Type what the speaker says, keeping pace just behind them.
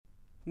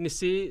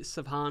Nasir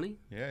Sobhani,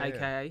 Yeah,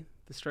 a.k.a.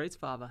 The Streets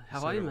Barber.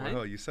 How are you, mate?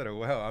 Well, you said it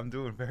well. I'm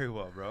doing very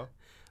well, bro.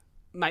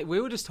 Mate,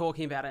 we were just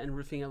talking about it and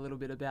riffing a little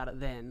bit about it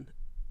then.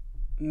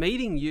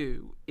 Meeting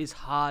you is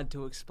hard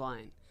to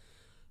explain.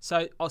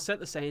 So I'll set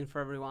the scene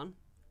for everyone.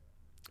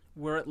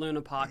 We're at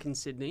Luna Park in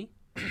Sydney,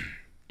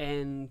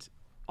 and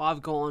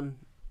I've gone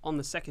on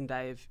the second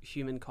day of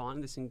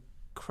Humankind, this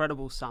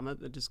incredible summit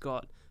that just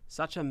got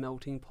such a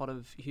melting pot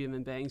of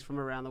human beings from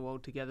around the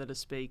world together to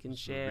speak and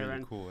share really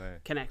and cool,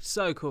 connect.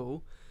 So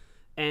cool.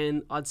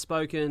 And I'd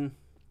spoken,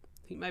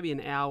 I think maybe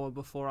an hour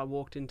before I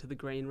walked into the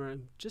green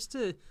room, just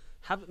to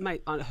have,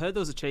 mate, I heard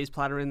there was a cheese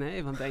platter in there,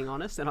 if I'm being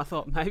honest, and I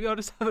thought maybe I'll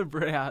just have a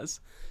browse,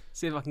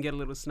 see if I can get a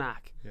little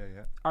snack.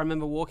 Yeah. I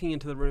remember walking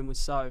into the room with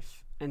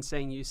Soph and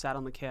seeing you sat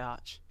on the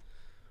couch,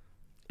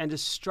 and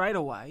just straight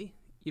away,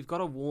 you've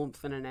got a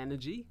warmth and an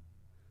energy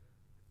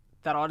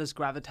that I just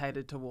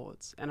gravitated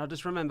towards. And I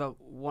just remember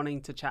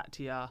wanting to chat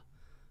to you,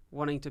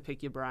 wanting to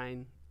pick your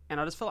brain,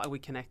 and I just felt like we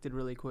connected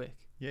really quick.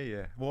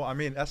 Yeah. Well, I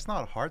mean, that's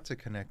not hard to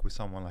connect with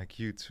someone like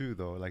you too,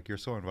 though. Like, you're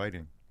so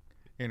inviting,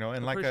 and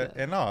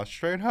no,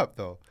 straight up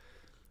though.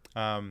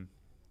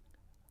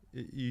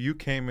 You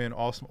came in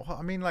awesome. Well,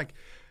 I mean, like,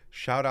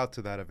 shout out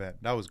to that event.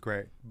 That was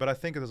great. But I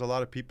think there's a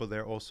lot of people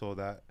there also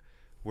that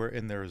were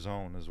in their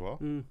zone as well.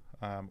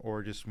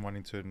 Or just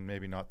wanting to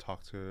maybe not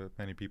talk to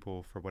many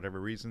people for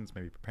whatever reasons,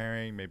 maybe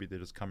preparing, maybe they're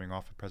just coming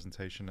off a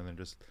presentation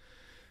and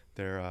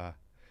they're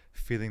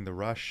feeling the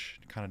rush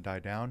kind of die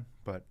down.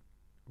 But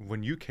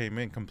when you came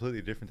in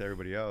completely different to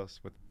everybody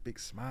else with big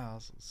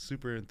smiles,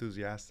 super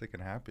enthusiastic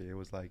and happy, it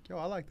was like, yo,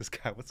 I like this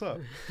guy. What's up?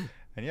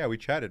 And yeah, we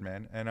chatted,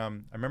 man. And I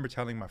remember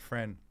telling my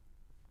friend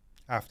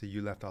after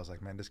you left, I was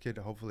like, man, this kid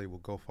hopefully will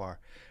go far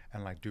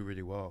and like do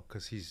really well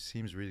because he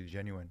seems really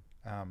genuine.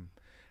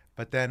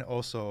 But then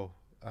also,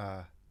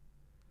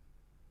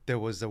 there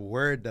was a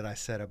word that I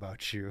said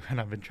about you, and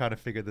I've been trying to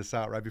figure this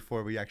out right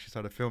before we actually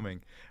started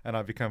filming, and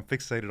I've become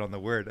fixated on the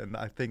word, and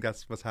I think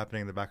that's what's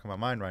happening in the back of my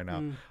mind right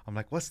now. I'm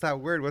like, what's that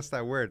word?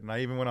 And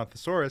I even went on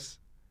Thesaurus,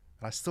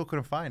 and I still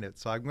couldn't find it,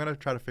 so I'm going to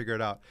try to figure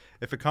it out.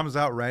 If it comes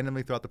out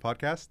randomly throughout the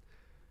podcast,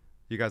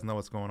 you guys know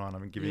what's going on.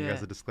 I'm giving you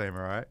guys a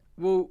disclaimer, all right?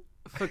 Well,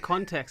 for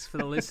context for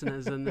the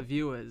listeners and the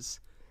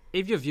viewers,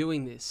 if you're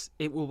viewing this,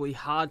 it will be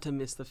hard to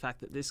miss the fact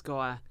that this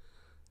guy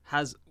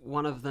has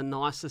one of the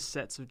nicest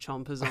sets of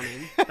chompers on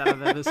him that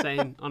I've ever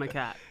seen on a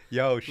cat.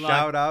 Yo,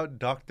 shout out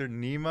Dr.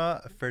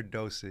 Nima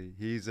Ferdowsi.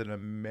 He's an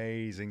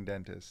amazing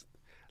dentist.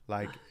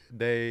 Like,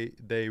 they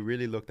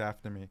really looked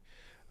after me.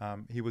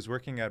 He was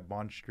working at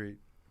Bond Street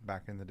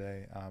back in the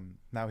day.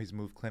 Now he's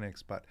moved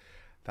clinics, but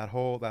that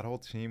whole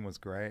team was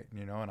great,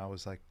 you know, and I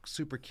was like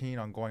super keen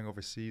on going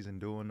overseas and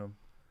doing them.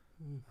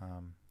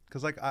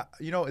 Cause like,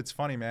 it's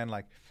funny, man.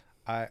 Like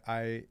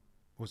I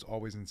was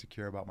always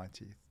insecure about my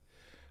teeth.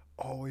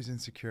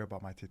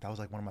 That was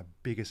like one of my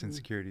biggest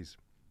insecurities.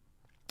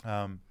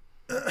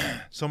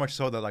 So much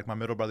so that like my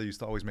middle brother used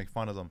to always make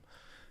fun of them,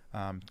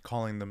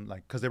 calling them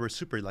like, cause they were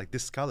super like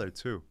discolored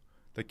too.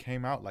 They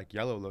came out like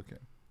yellow looking.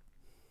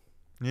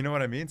 You know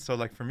what I mean? So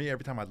like for me,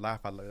 every time I'd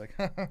laugh, I'd like,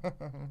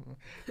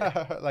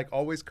 like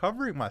always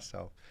covering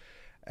myself.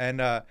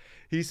 And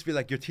he used to be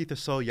like, your teeth are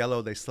so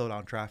yellow, they slow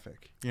down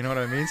traffic. You know what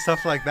I mean?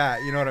 Stuff like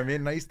that. You know what I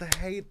mean? And I used to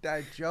hate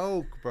that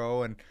joke,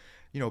 bro. And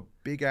you know,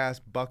 big ass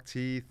buck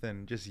teeth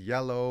and just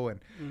yellow, and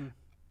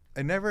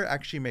it never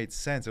actually made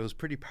sense. It was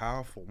pretty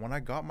powerful. When I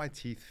got my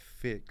teeth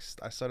fixed,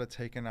 I started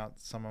taking out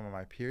some of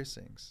my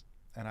piercings,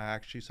 and I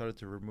actually started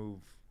to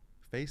remove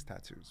face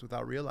tattoos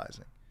without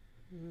realizing.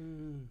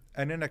 And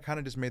then I kind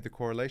of just made the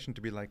correlation to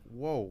be like,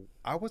 whoa,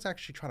 I was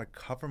actually trying to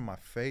cover my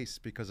face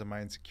because of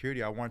my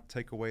insecurity. I wanted to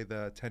take away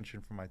the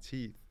attention from my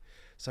teeth.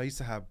 So I used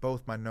to have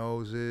both my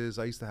noses.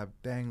 I used to have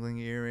dangling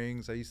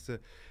earrings. I used to,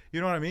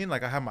 you know what I mean?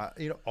 Like I have my,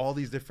 all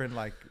these different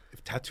like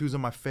tattoos on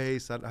my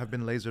face that have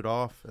been lasered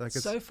off. Like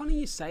it's so funny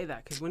you say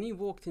that, because when you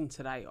walked in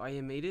today, I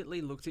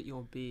immediately looked at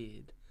your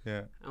beard.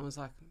 Yeah. And was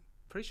like,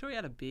 pretty sure you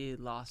had a beard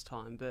last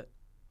time, but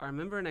I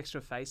remember an extra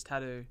face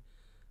tattoo,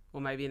 or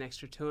maybe an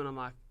extra two, and I'm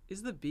like,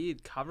 is the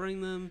beard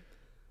covering them?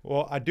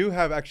 Well, I do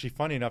have actually,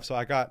 funny enough, so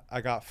I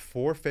got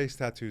 4 face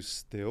tattoos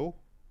still.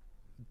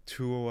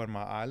 2 on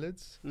my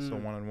eyelids, so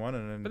 1 on 1,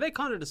 and then. But they're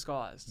kind of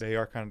disguised. They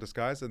are kind of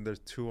disguised, and there's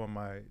 2 on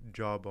my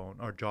jawbone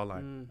or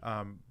jawline.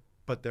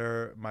 But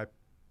they're my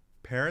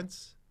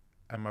parents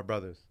and my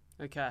brothers.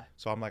 Okay.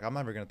 So I'm like, I'm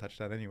never gonna touch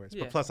that anyways.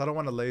 Yeah. But plus, I don't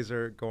want a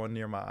laser going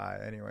near my eye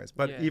anyways.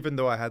 But even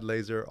though I had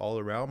laser all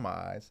around my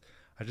eyes,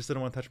 I just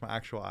didn't want to touch my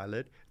actual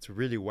eyelid. It's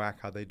really whack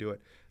how they do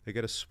it. They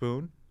get a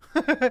spoon,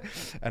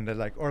 and they're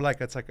like, or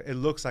like it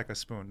looks like a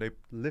spoon. They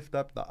lift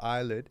up the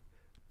eyelid,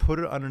 put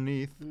it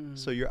underneath,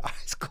 so your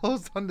eyes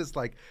closed on this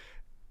like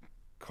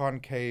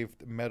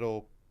concaved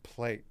metal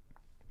plate,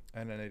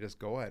 and then they just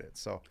go at it.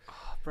 So,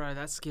 bro,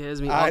 that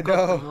scares me. I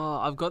know.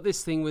 I've got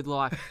this thing with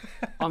like,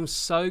 I'm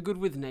so good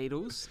with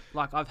needles.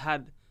 Like I've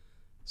had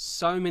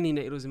so many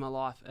needles in my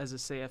life as a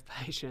CF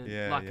patient.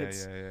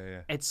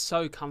 It's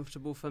so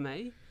comfortable for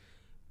me.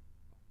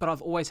 But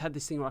I've always had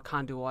this thing where I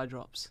can't do eye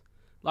drops.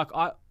 Like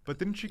But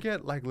didn't you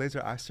get like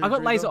laser eye surgery? I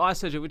got laser though? eye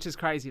surgery, which is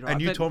crazy, right?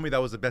 And you But told me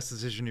that was the best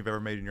decision you've ever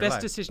made in your life.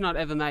 best decision I'd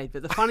ever made.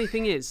 But the funny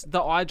thing is,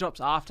 the eye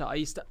drops after,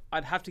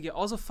 I'd have to get, I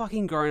was a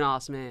fucking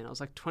grown-ass man. I was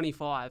like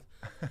 25.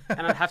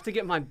 And I'd have to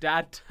get my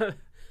dad to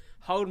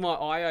hold my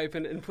eye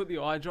open and put the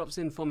eye drops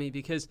in for me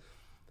because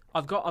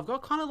I've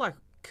got kind of like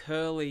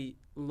curly,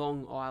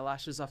 long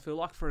eyelashes, I feel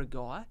like, for a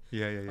guy.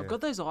 Yeah. I've got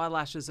those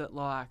eyelashes that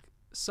like,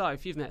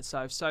 Soph, you've met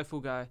Soph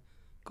will go,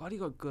 God, you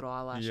got good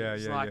eyelashes.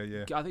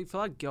 Yeah. I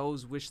feel like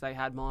girls wish they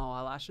had my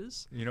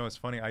eyelashes. You know, it's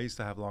funny. I used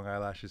to have long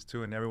eyelashes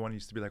too, and everyone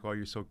used to be like, "Oh,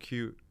 you're so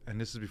cute." And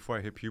this is before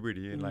I hit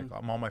puberty, and like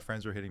all my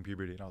friends were hitting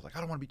puberty, and I was like, "I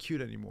don't want to be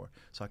cute anymore."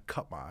 So I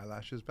cut my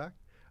eyelashes back.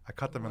 I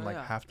cut them in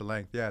like half the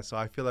length. Yeah, so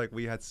I feel like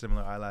we had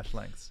similar eyelash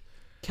lengths.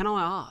 Can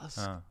I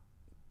ask?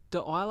 Do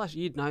eyelash?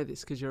 You'd know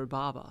this because you're a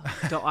barber.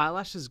 Do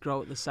eyelashes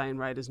grow at the same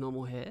rate as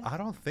normal hair? I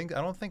don't think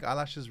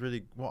eyelashes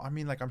really. Well, I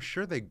mean, like I'm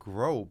sure they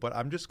grow, but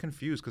I'm just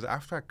confused because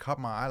after I cut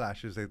my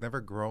eyelashes, they've never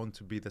grown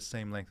to be the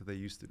same length that they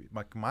used to be.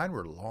 Like mine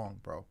were long,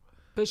 bro.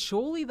 But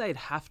surely they'd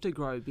have to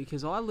grow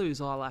because I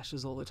lose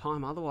eyelashes all the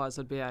time. Otherwise,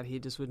 I'd be out here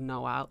just with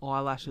no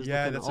eyelashes.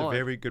 Yeah, looking that's odd. a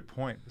very good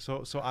point.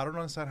 So I don't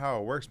understand how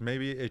it works.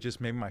 Maybe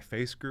my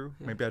face grew.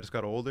 Yeah. Maybe I just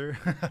got older.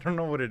 I don't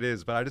know what it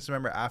is, but I just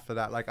remember after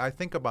that, like I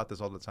think about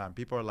this all the time.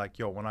 People are like,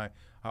 "Yo, when I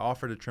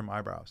offer to trim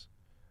eyebrows,"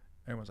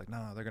 everyone's like,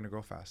 "No, they're gonna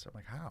grow faster." I'm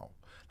like, how?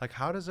 Like,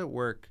 how does it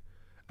work?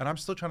 And I'm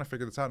still trying to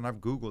figure this out. And I've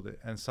Googled it,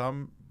 and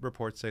some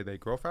reports say they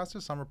grow faster.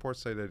 Some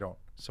reports say they don't.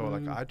 So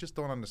like, I just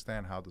don't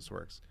understand how this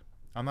works.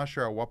 I'm not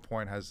sure at what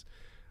point has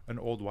an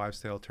old wives'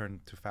 tale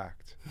turned to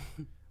fact.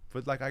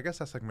 But like, I guess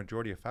that's like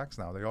majority of facts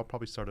now. They all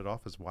probably started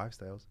off as wives'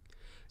 tales.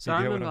 So you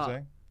I get what I'm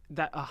saying?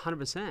 That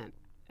 100%.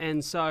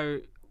 And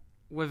so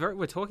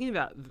we're talking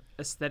about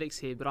aesthetics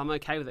here, but I'm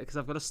okay with it because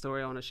I've got a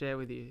story I want to share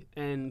with you.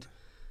 And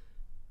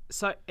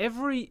so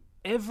every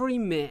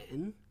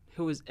man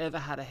who has ever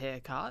had a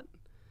haircut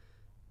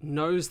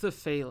knows the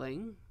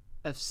feeling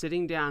of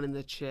sitting down in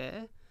the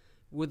chair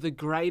with the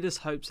greatest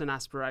hopes and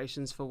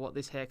aspirations for what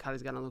this haircut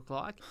is going to look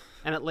like.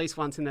 And at least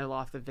once in their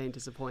life, they've been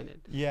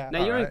disappointed. Yeah.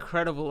 Now, you're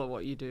incredible at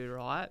what you do,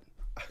 right?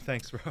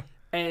 Thanks, bro.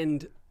 But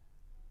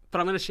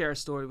I'm going to share a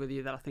story with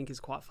you that I think is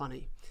quite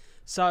funny.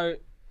 So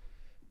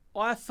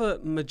I, for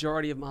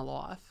majority of my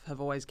life, have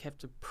always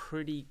kept a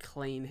pretty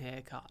clean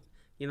haircut.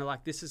 You know,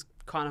 like this is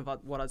kind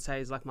of what I'd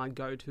say is like my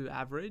go-to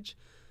average.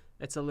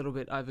 It's a little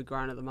bit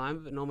overgrown at the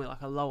moment, but normally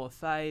like a lower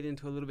fade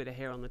into a little bit of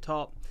hair on the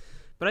top.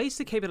 But I used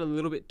to keep it a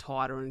little bit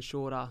tighter and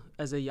shorter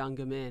as a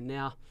younger man.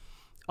 Now,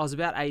 I was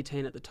about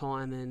 18 at the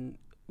time, and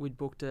we'd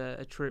booked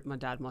a trip, my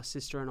dad, my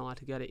sister and I,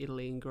 to go to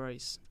Italy and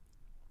Greece.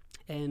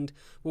 And,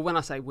 well, when I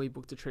say we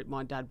booked a trip,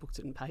 my dad booked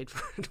it and paid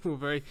for it. We're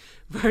very,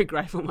 very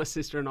grateful, my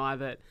sister and I,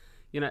 that,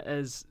 you know,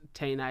 as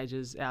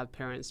teenagers, our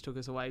parents took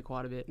us away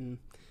quite a bit and,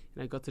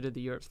 you know, got to do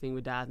the Europe thing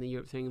with dad and the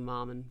Europe thing with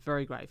mum, and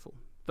very grateful.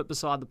 But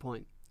beside the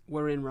point,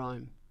 we're in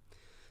Rome.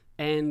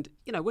 And,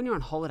 you know, when you're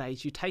on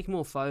holidays, you take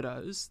more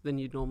photos than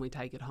you'd normally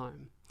take at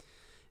home.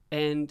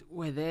 And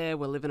we're there,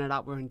 we're living it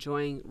up, we're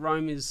enjoying.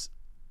 Rome is,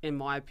 in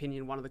my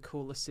opinion, one of the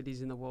coolest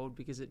cities in the world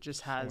because it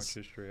just has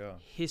so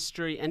much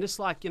history. And just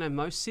like, you know,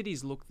 most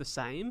cities look the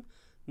same,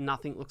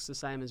 nothing looks the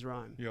same as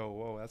Rome.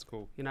 Whoa, that's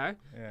cool. You know?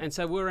 Yeah. And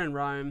so we're in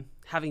Rome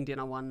having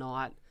dinner one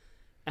night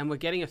and we're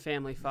getting a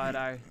family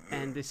photo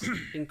and this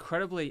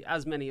incredibly,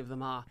 as many of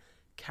them are,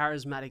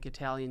 charismatic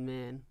Italian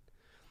man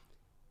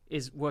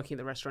is working at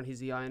the restaurant.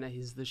 He's the owner.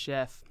 He's the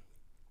chef.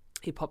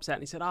 He pops out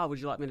and he said, "Oh, would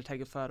you like me to take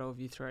a photo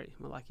of you three?" And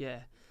we're like,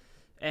 "Yeah."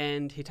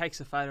 And he takes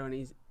a photo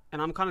and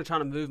I'm kind of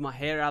trying to move my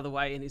hair out of the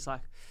way. And he's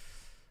like,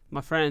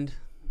 "My friend,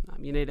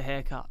 you need a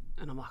haircut."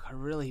 And I'm like, "I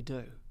really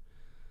do."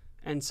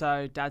 And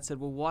so Dad said,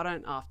 "Well, why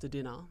don't after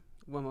dinner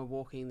when we're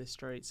walking the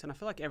streets," and I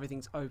feel like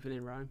everything's open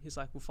in Rome, he's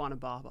like, "We'll find a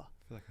barber."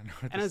 I feel like I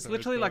know and it's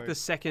literally like the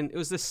second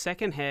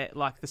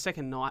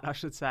night, I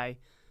should say,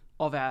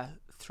 of our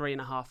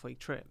 3.5 week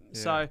trip.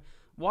 Yeah. So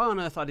why on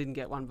earth I didn't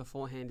get one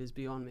beforehand is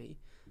beyond me.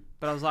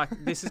 But I was like,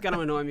 this is going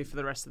to annoy me for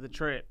the rest of the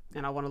trip.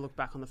 And I want to look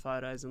back on the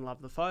photos and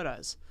love the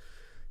photos.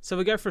 So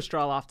we go for a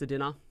stroll after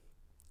dinner,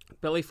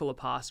 belly full of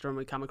pasta, and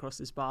we come across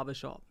this barber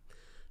shop.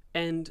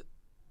 And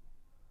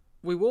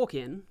we walk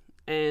in,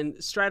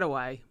 and straight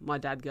away, my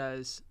dad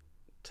goes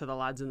to the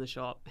lads in the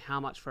shop, "How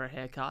much for a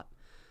haircut?"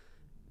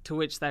 To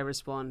which they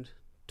respond,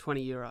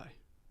 €20.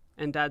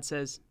 And Dad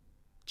says,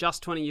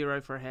 "Just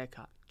 €20 for a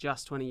haircut,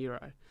 just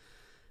 €20.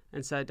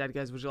 And so Dad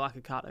goes, "Would you like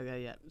a cut?" I go,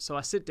 "Yeah." So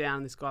I sit down,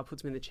 and this guy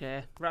puts me in the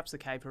chair, wraps the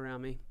cape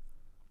around me.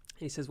 And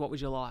he says, "What would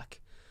you like?"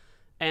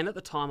 And at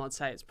the time, I'd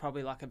say it's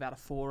probably like about a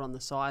 4 on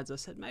the sides. I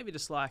said, maybe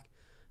just like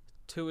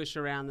 2-ish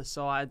around the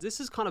sides.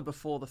 This is kind of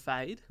before the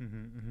fade.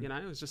 You know,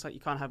 it was just like you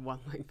can't have one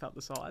length up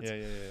the sides.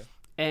 Yeah.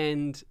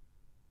 And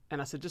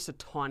I said, just a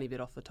tiny bit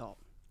off the top.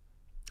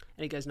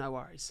 And he goes, "No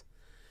worries."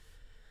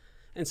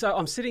 And so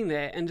I'm sitting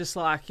there and just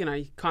like, you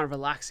know, kind of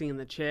relaxing in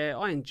the chair.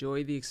 I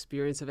enjoy the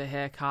experience of a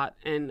haircut,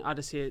 and I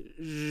just hear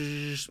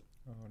zzzz,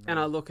 and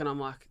I look and I'm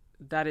like,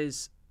 that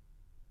is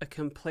a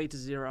complete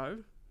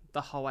zero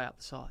the whole way up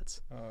the sides.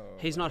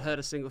 He's not heard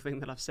a single thing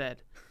that I've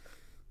said.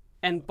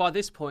 And by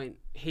this point,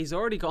 he's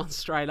already gone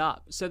straight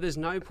up. So there's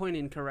no point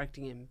in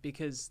correcting him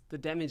because the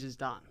damage is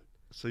done.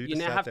 So you just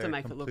now sat have there to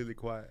make it look completely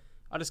quiet.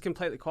 I just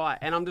completely quiet.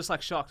 And I'm just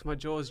like shocked. My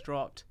jaw's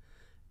dropped.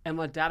 And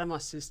my dad and my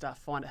sister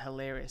find it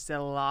hilarious. They're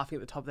laughing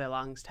at the top of their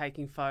lungs,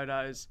 taking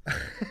photos.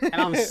 And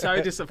I'm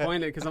so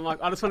disappointed because I'm like,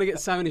 I just want to get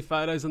so many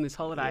photos on this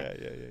holiday.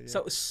 Yeah. So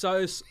it was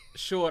so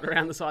short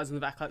around the sides and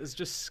the back. Like, it's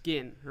just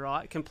skin,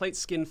 right? Complete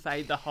skin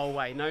fade the whole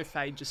way. No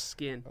fade, just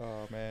skin.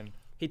 Oh, man.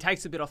 He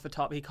takes a bit off the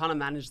top. He kind of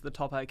managed the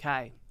top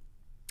okay.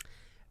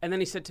 And then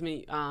he said to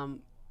me,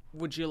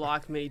 would you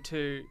like me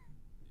to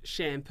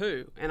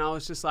shampoo? And I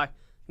was just like,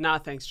 nah,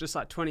 thanks. Just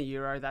like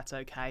 €20. That's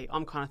okay.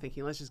 I'm kind of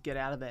thinking, let's just get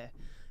out of there.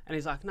 And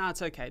he's like, no,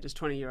 it's okay, just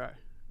 €20.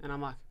 And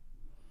I'm like,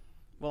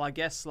 well, I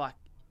guess like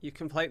you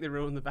completely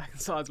ruined the back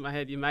and sides of my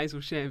head. You may as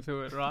well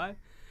shampoo it, right?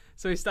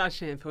 So he starts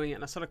shampooing it,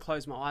 and I sort of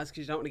close my eyes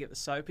because you don't want to get the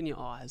soap in your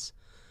eyes.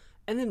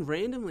 And then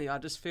randomly, I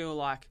just feel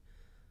like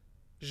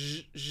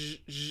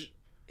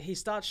he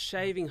starts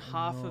shaving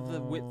half of the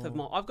width of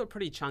my... I've got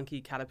pretty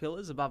chunky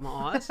caterpillars above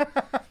my eyes.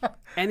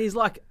 And he's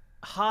like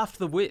half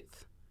the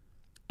width.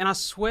 And I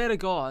swear to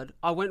God,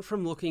 I went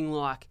from looking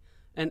like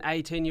an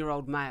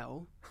 18-year-old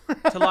male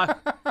to like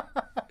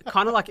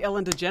kind of like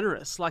Ellen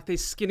DeGeneres, like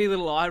these skinny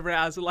little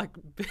eyebrows are like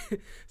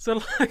sort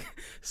of like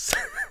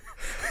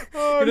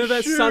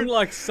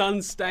that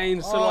sun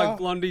stained sort of like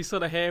blondie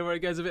sort of hair where it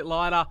goes a bit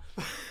lighter,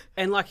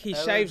 and like he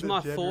shaves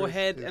my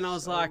forehead, and I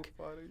was like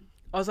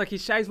he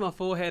shaves my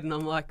forehead, and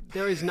I'm like,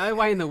 there is no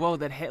way in the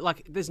world that hair,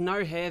 like there's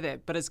no hair there,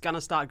 but it's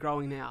gonna start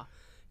growing now,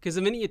 because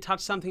the minute you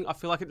touch something, I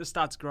feel like it just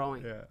starts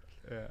growing.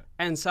 Yeah.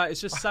 And so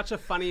it's just such a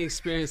funny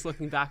experience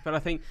looking back. But I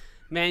think,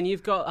 man,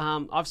 you've got,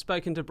 I've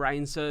spoken to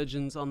brain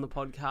surgeons on the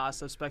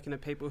podcast. I've spoken to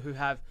people who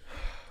have,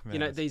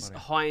 these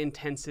high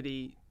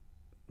intensity,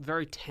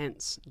 very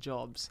tense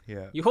jobs.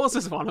 Yeah. Yours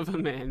is one of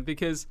them, man,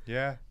 because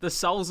the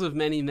souls of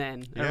many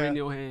men are in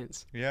your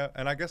hands. Yeah.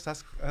 And I guess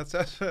that's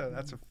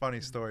a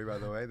funny story, by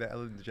the way. The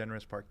Ellen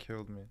DeGeneres part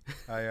killed me.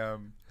 I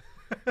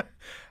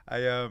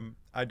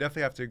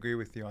definitely have to agree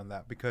with you on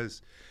that,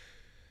 because,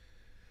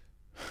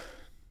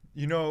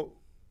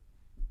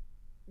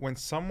 when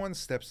someone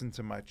steps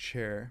into my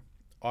chair,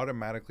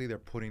 automatically they're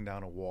putting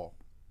down a wall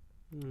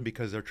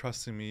because they're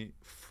trusting me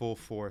full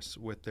force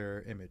with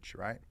their image,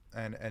 right?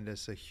 And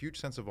there's a huge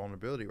sense of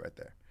vulnerability right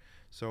there.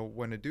 So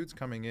when a dude's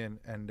coming in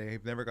and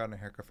they've never gotten a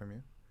haircut from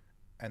you,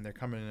 and they're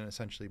coming in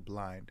essentially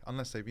blind,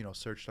 unless they've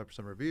searched up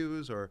some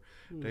reviews or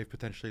they've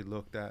potentially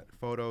looked at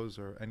photos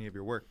or any of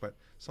your work. But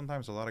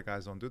sometimes a lot of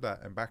guys don't do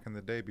that. And back in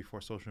the day, before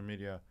social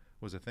media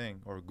was a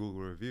thing, or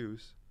Google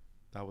reviews,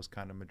 that was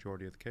kind of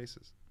majority of the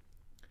cases.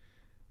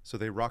 So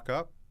they rock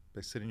up,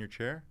 they sit in your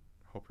chair,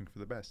 hoping for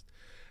the best.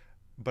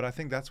 But I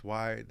think that's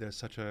why there's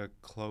such a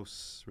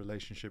close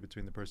relationship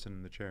between the person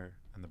in the chair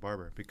and the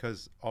barber,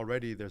 because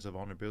already there's a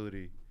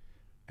vulnerability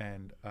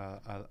and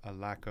a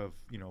lack of,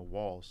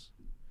 walls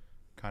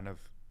kind of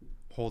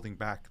holding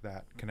back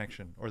that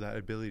connection or that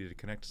ability to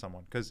connect to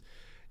someone. Because,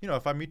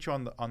 if I meet you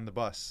on the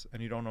bus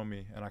and you don't know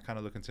me and I kind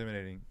of look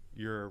intimidating,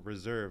 you're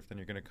reserved and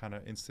you're going to kind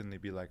of instantly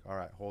be like, all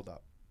right, hold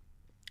up.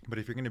 But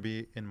if you're going to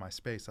be in my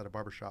space at a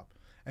barbershop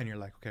and you're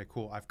like, okay,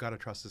 cool, I've got to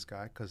trust this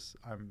guy because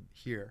I'm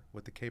here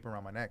with the cape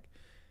around my neck,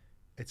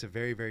 it's a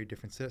very, very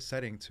different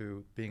setting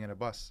to being in a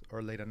bus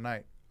or late at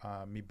night,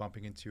 me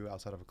bumping into you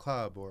outside of a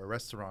club or a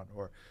restaurant,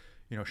 or,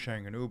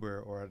 sharing an Uber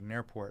or at an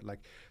airport. Like,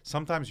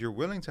 sometimes you're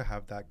willing to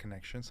have that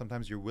connection.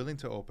 Sometimes you're willing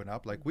to open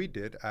up, like we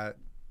did at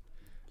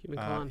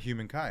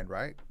Humankind,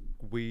 right?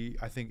 We,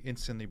 I think,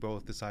 instantly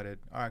both decided,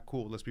 all right,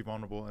 cool, let's be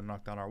vulnerable and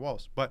knock down our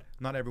walls. But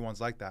not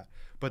everyone's like that.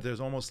 But there's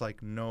almost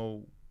like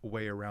no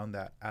way around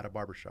that at a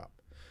barbershop.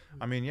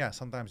 I mean,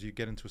 sometimes you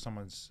get into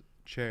someone's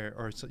chair,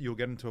 or you'll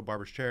get into a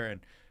barber's chair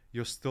and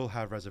you'll still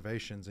have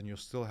reservations and you'll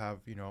still have,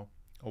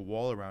 a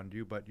wall around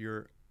you, but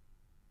you're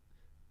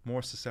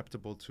more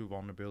susceptible to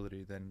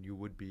vulnerability than you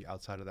would be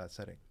outside of that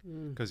setting,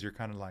 because you're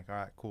kind of like, all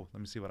right, cool, let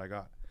me see what I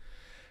got.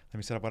 Let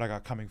me set up what I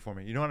got coming for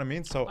me. You know what I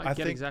mean? So I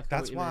think exactly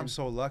that's why I'm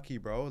so lucky,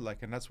 bro.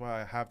 Like, and that's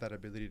why I have that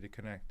ability to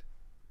connect.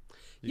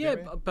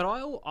 But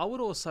I would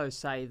also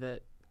say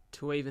that,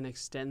 to even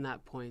extend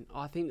that point,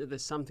 I think that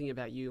there's something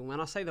about you. And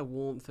when I say the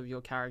warmth of your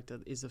character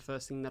is the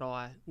first thing that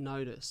I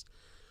noticed,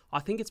 I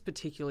think it's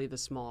particularly the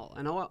smile.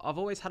 And I've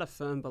always had a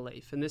firm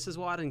belief, and this is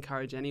why I'd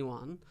encourage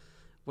anyone,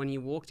 when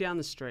you walk down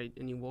the street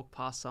and you walk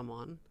past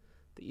someone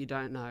that you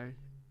don't know,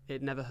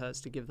 it never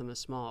hurts to give them a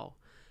smile.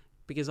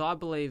 Because I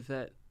believe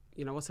that,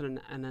 what's an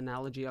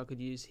analogy I could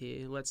use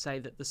here? Let's say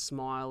that the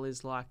smile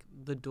is like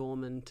the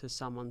doorman to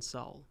someone's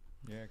soul.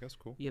 Yeah, that's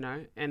cool.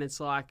 And it's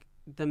like,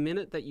 the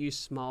minute that you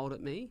smiled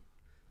at me,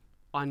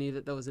 I knew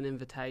that there was an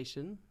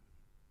invitation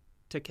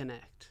to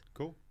connect.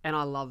 Cool. And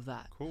I love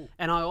that. Cool.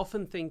 And I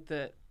often think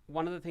that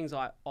one of the things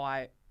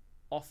I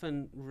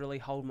often really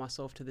hold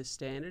myself to this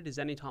standard is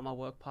anytime I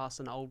work past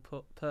an old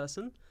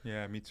person.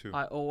 Yeah, me too.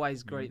 I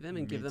always greet them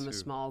and give them a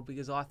smile,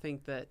 because I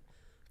think that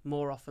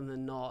more often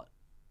than not,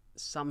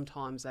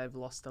 sometimes they've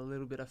lost a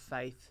little bit of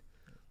faith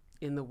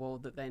in the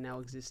world that they now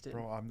exist in.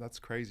 Bro, that's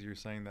crazy you're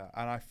saying that.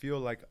 And I feel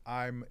like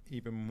I'm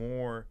even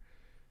more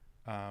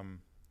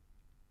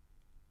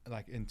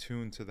like in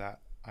tune to that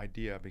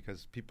idea,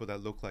 because people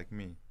that look like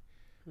me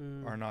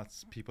are not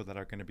people that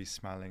are going to be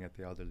smiling at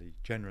the elderly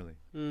generally,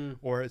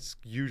 or it's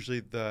usually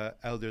the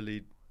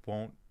elderly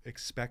won't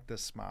expect a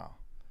smile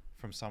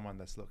from someone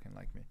that's looking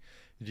like me.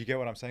 Do you get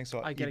what I'm saying?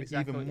 So I get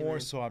exactly even what you more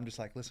mean. so, I'm just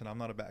like, listen, I'm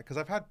not a bad, because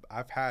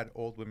I've had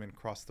old women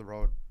cross the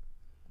road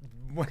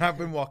when I've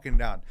been walking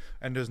down,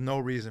 and there's no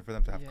reason for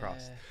them to have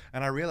crossed.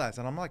 And I realized,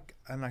 and I'm like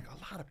a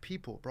lot of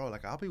people, bro,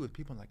 like I'll be with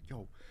people like,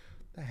 yo,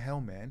 the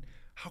hell, man,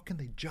 how can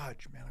they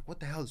judge, man? Like, what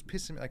the hell is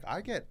pissing me? Like,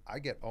 I get,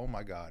 oh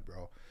my God,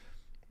 bro,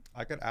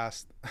 I get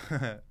asked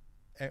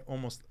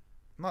almost,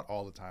 not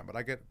all the time, but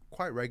I get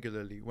quite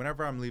regularly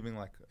whenever I'm leaving,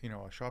 like, you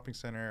know, a shopping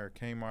center or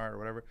Kmart or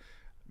whatever,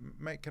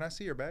 mate, can I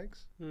see your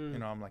bags? You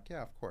know, I'm like,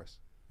 yeah, of course.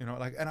 You know,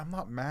 like, and I'm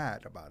not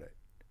mad about it.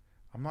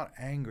 I'm not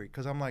angry,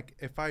 because I'm like,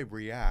 if I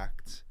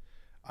react,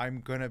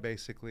 I'm going to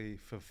basically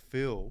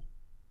fulfill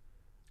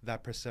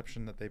that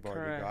perception that they've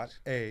already got,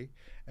 A.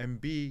 And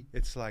B,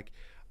 it's like,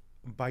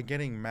 by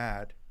getting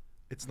mad,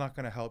 it's not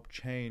going to help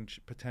change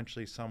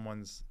potentially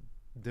someone's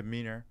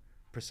demeanor,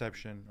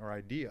 perception, or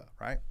idea,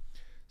 right?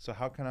 So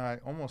how can I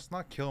almost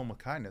not kill them with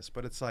kindness,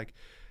 but it's like,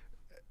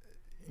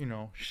 you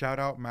know, shout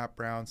out Matt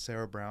Brown,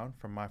 Sarah Brown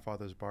from My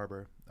Father's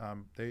Barber.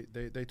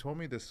 They told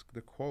me the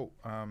quote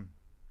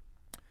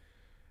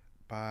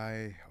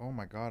by, oh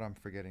my God, I'm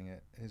forgetting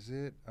it. Is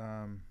it,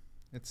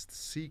 it's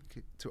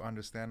seek to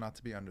understand, not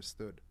to be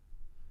understood.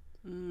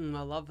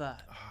 I love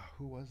that.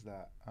 Who was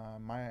that?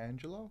 Maya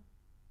Angelou?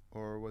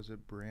 Or was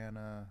it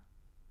Brianna?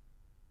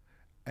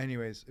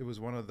 Anyways, it was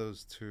one of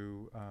those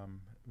two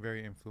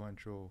very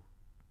influential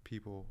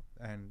people.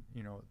 And,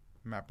 you know,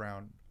 Matt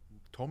Brown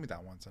told me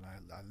that once, and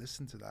I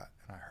listened to that,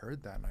 and I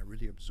heard that, and I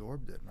really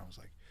absorbed it. And I was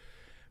like,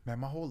 man,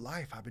 my whole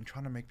life I've been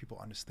trying to make people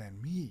understand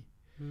me.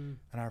 And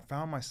I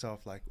found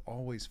myself like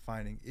always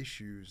finding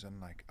issues, and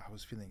like I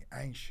was feeling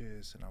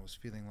anxious, and I was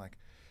feeling like,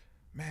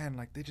 man,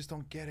 like they just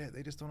don't get it,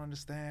 they just don't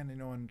understand, you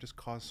know, and just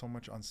caused so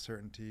much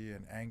uncertainty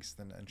and angst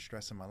and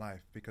stress in my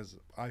life, because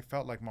I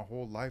felt like my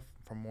whole life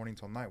from morning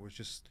till night was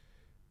just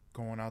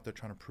going out there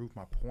trying to prove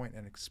my point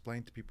and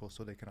explain to people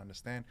so they can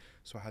understand.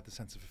 So I had the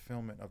sense of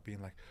fulfillment of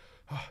being like,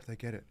 oh, they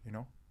get it, you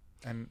know.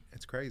 And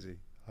it's crazy,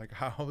 like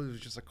how it was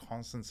just a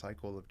constant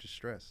cycle of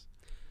distress.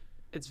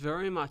 It's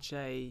very much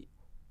a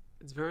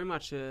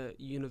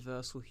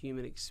universal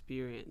human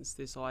experience,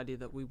 this idea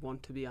that we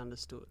want to be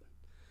understood.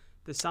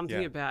 There's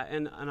something about,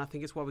 and I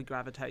think it's why we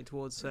gravitate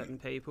towards certain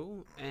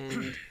people.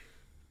 And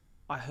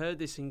I heard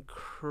this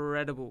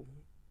incredible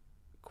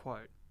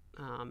quote,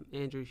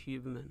 Andrew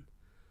Huberman,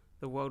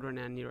 the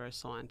world-renowned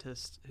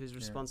neuroscientist who's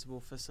responsible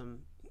for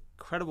some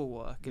incredible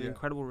work and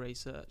incredible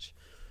research.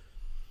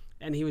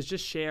 And he was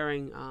just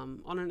sharing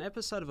on an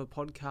episode of a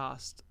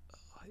podcast,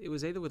 it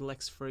was either with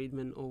Lex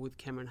Friedman or with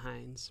Cameron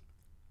Haynes.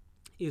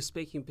 He was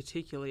speaking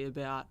particularly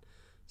about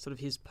sort of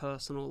his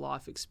personal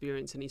life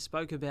experience, and he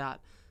spoke about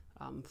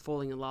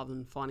falling in love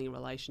and finding a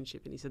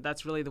relationship. And he said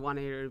that's really the one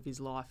area of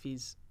his life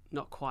he's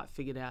not quite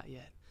figured out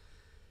yet.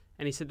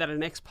 And he said that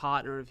an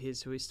ex-partner of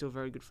his, who he's still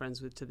very good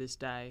friends with to this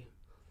day,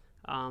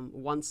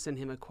 once sent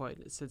him a quote.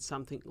 It said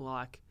something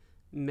like,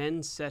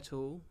 men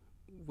settle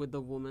with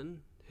the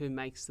woman who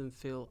makes them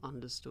feel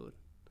understood.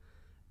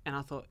 And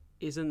I thought,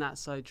 isn't that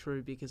so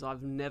true? Because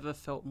I've never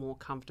felt more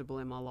comfortable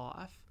in my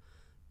life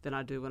than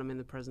I do when I'm in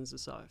the presence of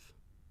Soph.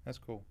 That's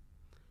cool.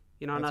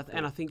 You know,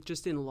 and I think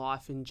just in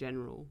life in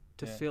general,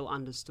 to feel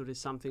understood is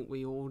something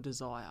we all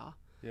desire.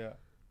 Yeah.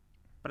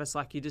 But it's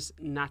like you just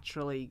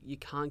naturally, you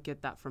can't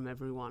get that from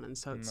everyone. And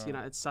so it's, you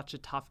know, it's such a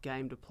tough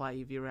game to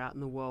play if you're out in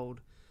the world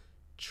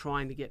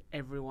trying to get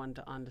everyone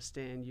to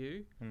understand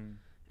you.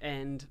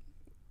 And,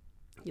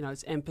 you know,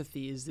 it's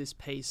empathy is this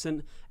piece.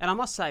 And I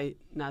must say,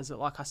 Nasir,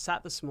 like I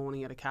sat this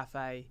morning at a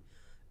cafe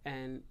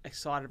and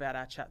excited about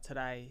our chat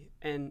today.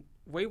 And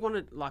I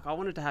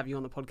wanted to have you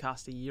on the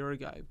podcast a year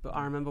ago, but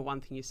I remember one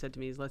thing you said to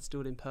me is, let's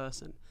do it in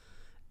person.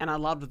 And I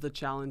loved the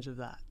challenge of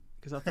that,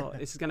 because I thought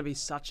this is going to be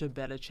such a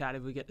better chat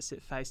if we get to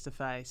sit face to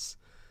face,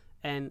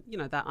 and, you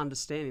know, that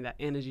understanding, that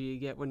energy you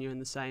get when you're in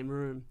the same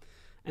room.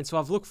 And so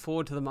I've looked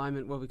forward to the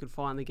moment where we could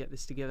finally get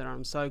this together.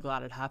 I'm so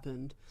glad it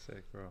happened.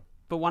 Sick, bro.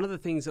 But one of the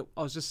things that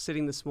I was just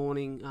sitting this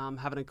morning,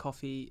 having a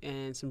coffee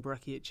and some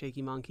brekkie at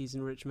Cheeky Monkeys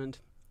in Richmond,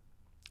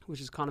 which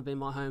has kind of been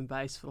my home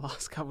base for the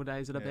last couple of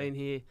days that I've been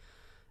here.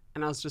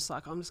 And I was just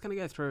like, I'm just going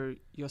to go through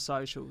your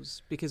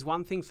socials, because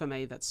one thing for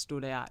me that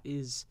stood out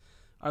is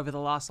over the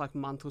last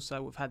month or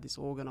so, we've had this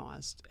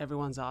organised.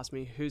 Everyone's asked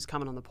me who's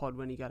coming on the pod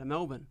when you go to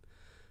Melbourne.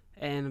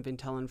 And I've been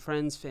telling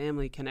friends,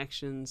 family,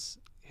 connections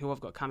who I've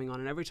got coming on.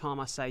 And every time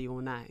I say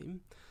your name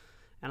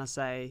and I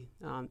say,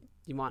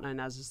 you might know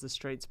Naz as the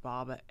Streets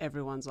Barber,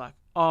 everyone's like,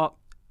 oh,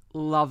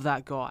 love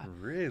that guy.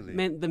 Really?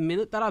 Man, the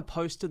minute that I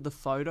posted the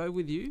photo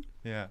with you,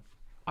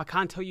 I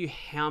can't tell you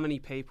how many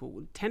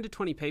people, 10 to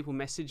 20 people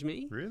messaged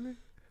me. Really?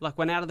 Like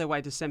went out of their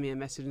way to send me a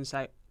message and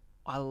say,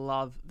 I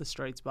love the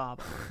Streets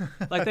Barber.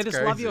 Like they just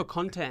crazy. love your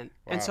content.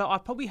 Wow. And so I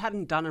probably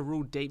hadn't done a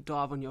real deep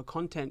dive on your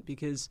content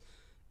because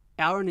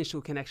our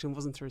initial connection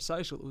wasn't through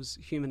social; it was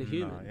human to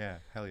human. No, yeah,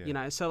 hell yeah. You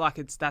know, so like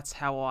that's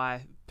how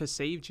I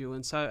perceived you.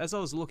 And so as I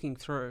was looking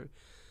through,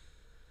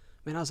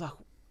 man, I was like,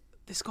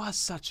 this guy's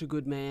such a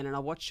good man. And I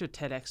watched your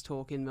TEDx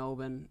talk in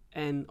Melbourne,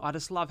 and I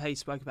just love how you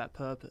spoke about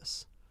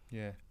purpose.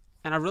 Yeah.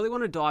 And I really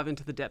want to dive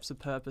into the depths of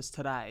purpose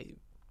today.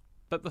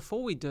 But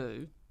before we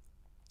do,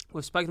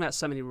 we've spoken about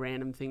so many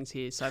random things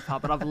here so far,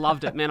 but I've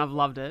loved it, man. I've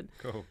loved it.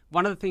 Cool.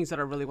 One of the things that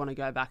I really want to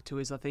go back to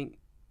is I think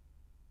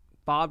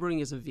barbering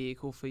is a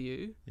vehicle for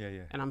you. Yeah,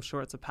 yeah. And I'm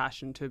sure it's a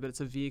passion too, but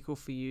it's a vehicle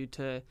for you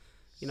to,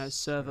 you know,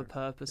 serve a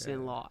purpose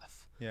in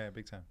life. Yeah,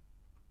 big time.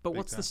 But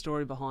what's the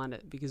story behind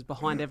it? Because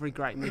behind every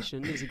great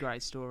mission is a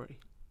great story.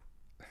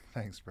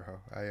 Thanks, bro.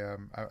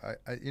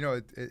 I you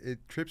know, it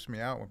trips me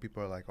out when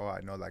people are like, "Oh,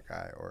 I know that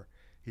guy," or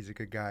 "He's a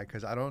good guy,"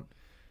 because I don't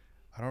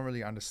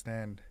really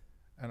understand,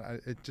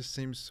 and it just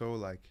seems so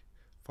like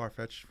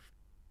far-fetched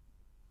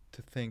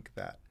to think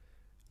that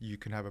you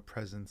can have a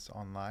presence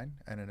online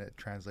and then it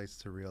translates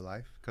to real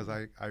life, because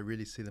I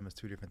really see them as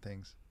two different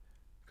things,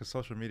 because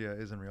social media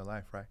isn't real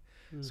life, right?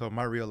 So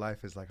my real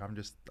life is like I'm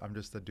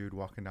just a dude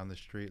walking down the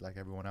street like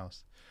everyone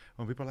else.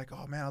 When people are like,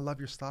 "Oh man, I love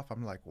your stuff,"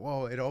 I'm like,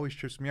 whoa, it always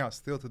trips me out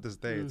still to this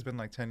day. It's been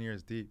like 10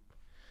 years deep.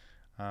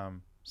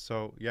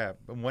 So yeah,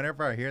 but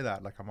whenever I hear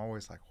that, like I'm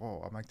always like,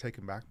 whoa, I'm like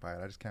taken back by it.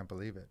 I just can't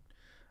believe it.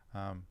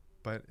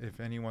 But if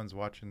anyone's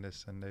watching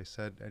this and they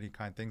said any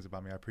kind things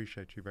about me, I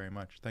appreciate you very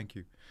much. Thank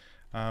you.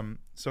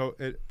 So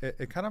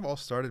it kind of all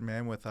started,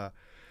 man, with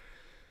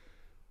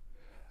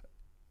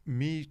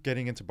me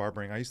getting into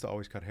barbering. I used to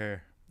always cut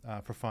hair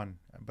for fun,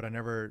 but I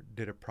never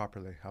did it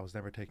properly. I was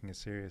never taking it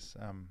serious.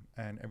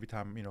 And every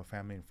time, you know,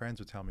 family and friends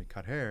would tell me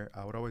cut hair,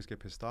 I would always get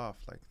pissed off,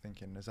 like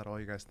thinking, is that all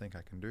you guys think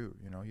I can do?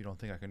 You know, you don't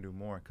think I can do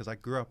more? Because I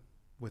grew up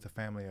with a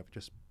family of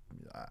just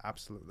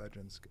absolute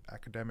legends,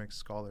 academics,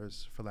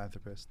 scholars,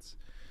 philanthropists,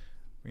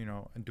 you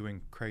know, and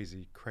doing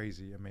crazy,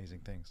 amazing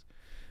things.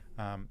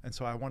 And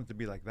so I wanted to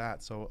be like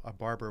that. So a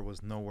barber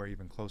was nowhere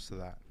even close to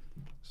that.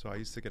 So I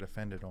used to get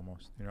offended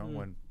almost, you know,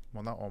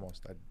 well, not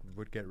almost. I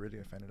would get really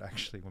offended,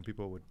 actually, when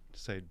people would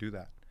say, do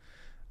that.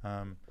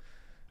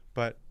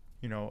 But,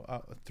 you know,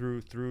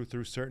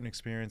 through certain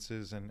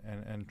experiences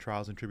and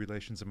trials and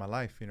tribulations in my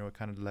life, you know, it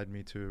kind of led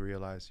me to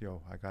realize,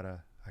 I got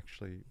to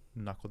actually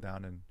knuckle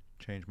down and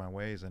change my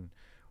ways. And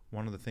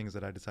one of the things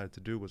that I decided to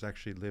do was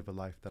actually live a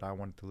life that I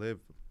wanted to live,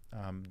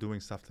 doing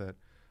stuff that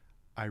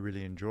I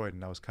really enjoyed,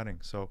 and I was cutting.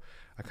 So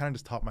I kind of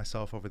just taught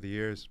myself over the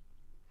years,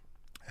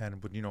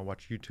 and would, you know,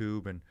 watch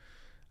YouTube and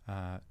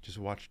just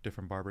watch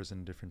different barbers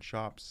in different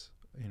shops,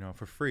 you know,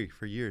 for free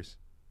for years.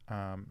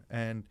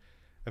 And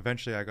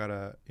eventually I got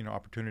a, you know,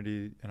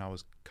 opportunity, and I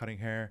was cutting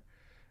hair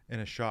in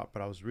a shop,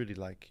 but I was really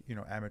like, you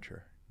know, amateur,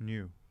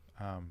 new,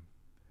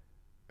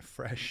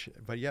 fresh,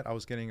 but yet I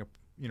was getting,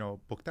 you know,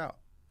 booked out,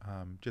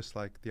 just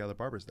like the other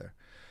barbers there.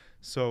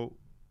 So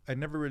I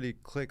never really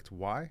clicked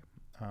why,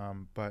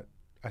 but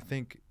I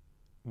think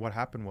what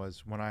happened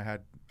was when I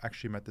had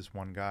actually met this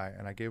one guy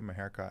and I gave him a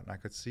haircut and I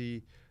could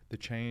see the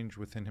change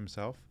within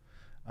himself.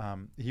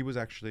 He was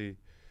actually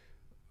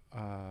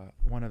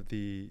one of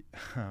the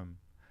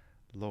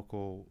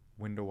local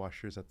window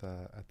washers at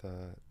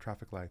the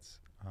traffic lights.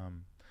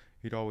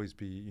 He'd always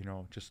be, you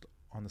know, just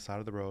on the side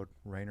of the road,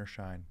 rain or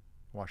shine,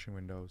 washing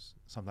windows,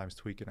 sometimes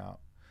tweaking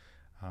out.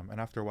 And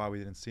after a while, we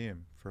didn't see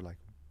him for like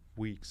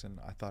weeks, and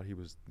I thought he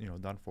was, you know,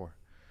 done for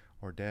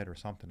or dead or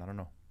something. I don't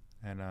know.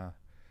 And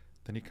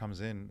then he comes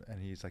in and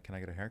he's like, "Can I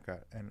get a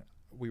haircut?" And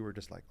we were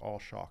just like all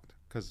shocked,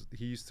 because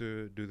he used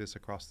to do this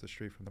across the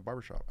street from the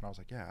barbershop. And I was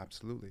like, "Yeah,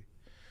 absolutely."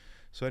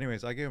 So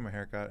anyways, I gave him a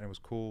haircut and it was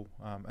cool.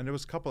 And there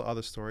was a couple of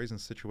other stories and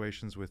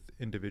situations with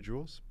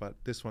individuals, but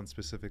this one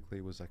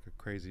specifically was like a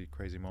crazy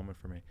moment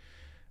for me.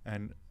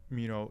 And,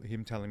 you know,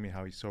 him telling me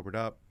how he sobered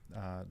up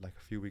like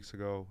a few weeks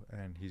ago,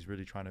 and he's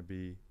really trying to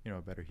be, you know,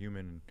 a better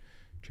human and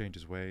change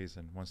his ways,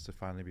 and wants to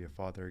finally be a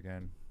father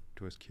again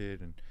to his kid.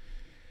 And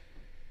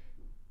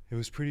it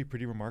was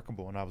pretty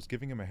remarkable. And I was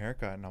giving him a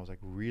haircut, and I was like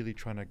really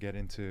trying to get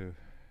into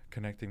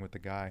connecting with the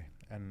guy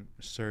and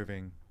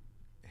serving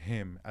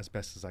him as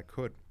best as I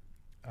could.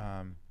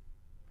 And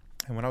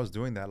when I was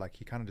doing that, like,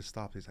 he kind of just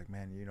stopped. He's like,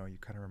 "Man, you know, you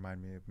kind of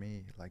remind me of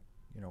me, like,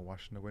 you know,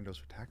 washing the windows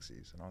for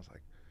taxis." And I was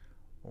like,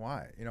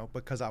 "Why?" You know,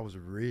 because I was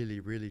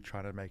really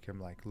trying to make him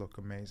like look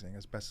amazing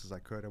as best as I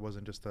could. It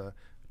wasn't just a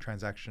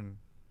transaction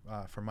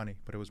for money,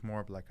 but it was more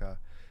of like a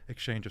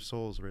exchange of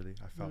souls, really,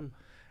 I felt.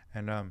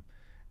 And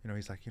you know,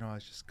 he's like, "You know,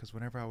 it's just because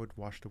whenever I would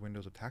wash the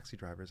windows of taxi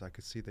drivers, I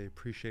could see they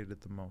appreciated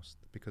it the most,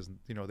 because,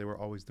 you know, they were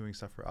always doing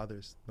stuff for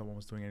others. No one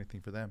was doing anything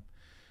for them.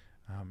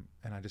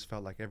 And I just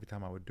felt like every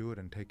time I would do it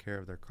and take care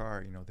of their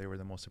car, you know, they were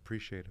the most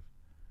appreciative."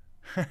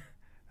 And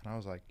I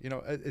was like, you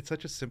know, it's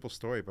such a simple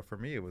story, but for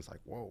me, it was like,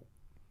 whoa,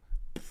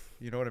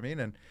 you know what I mean?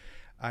 And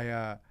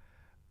I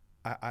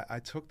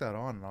took that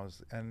on,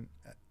 and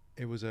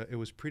it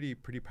was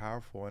pretty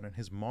powerful. And then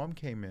his mom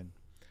came in,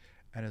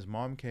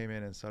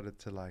 and started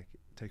to like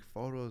take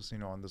photos, you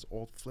know, on this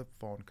old flip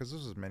phone, because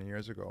this was many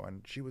years ago,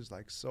 and she was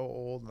like so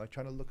old, like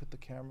trying to look at the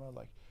camera,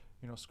 like,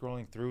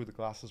 scrolling through, the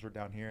glasses were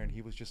down here, and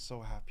he was just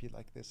so happy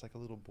like this, like a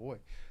little boy.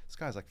 This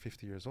guy's like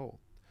 50 years old.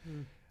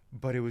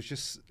 But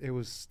there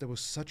was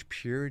such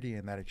purity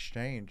in that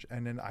exchange.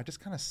 And then I just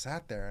kind of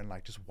sat there and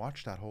like just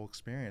watched that whole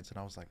experience, and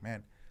I was like,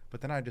 man.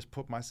 But then I just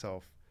put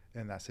myself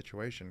in that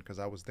situation because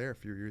I was there a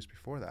few years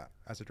before that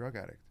as a drug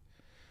addict.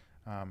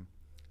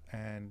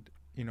 And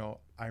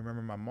I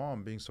remember my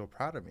mom being so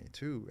proud of me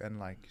too, and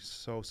like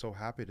so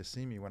happy to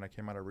see me when I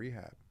came out of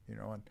rehab,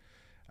 and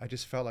I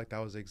just felt like that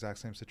was the exact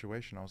same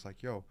situation. I was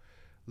like, yo,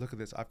 look at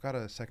this. I've got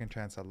a second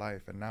chance at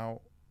life, and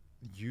now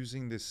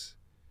using this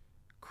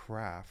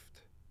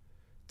craft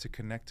to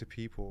connect to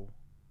people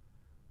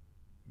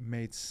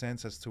made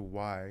sense as to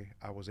why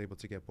I was able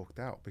to get booked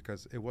out,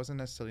 because it wasn't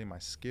necessarily my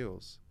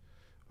skills,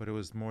 but it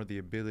was more the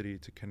ability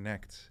to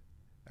connect.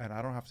 And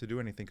I don't have to do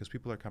anything because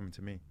people are coming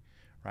to me,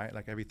 right?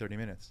 Like every 30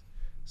 minutes.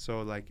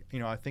 So like,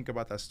 I think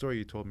about that story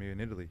you told me in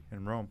Italy,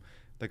 in Rome.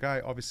 The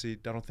guy obviously,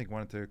 I don't think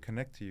wanted to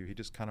connect to you. He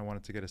just kind of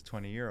wanted to get his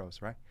 20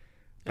 euros, right?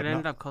 But it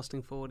ended up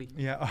costing 40.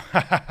 Yeah.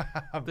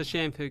 The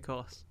shampoo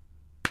cost.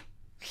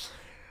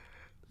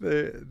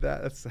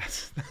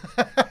 That's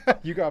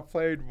you got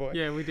played, boy.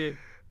 Yeah, we did.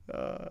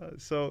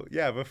 So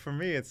yeah, but for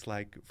me, it's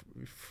like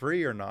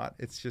free or not,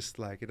 it's just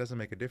like it doesn't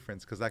make a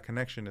difference, because that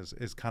connection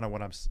is kind of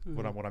what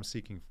I'm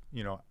seeking,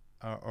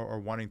 or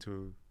wanting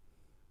to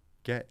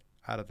get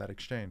out of that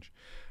exchange.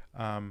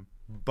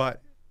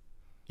 But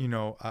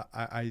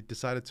I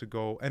decided to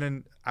go, and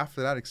then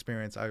after that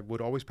experience, I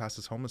would always pass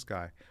this homeless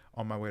guy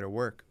on my way to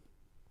work.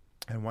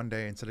 And one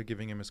day, instead of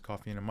giving him his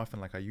coffee and a muffin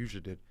like I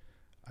usually did,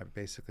 I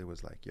basically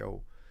was like,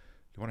 yo,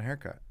 you want a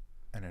haircut?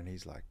 And then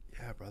he's like,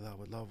 yeah, brother, I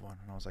would love one.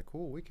 And I was like,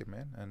 cool, wicked,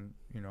 man. And,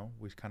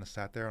 we kind of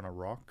sat there on a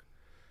rock.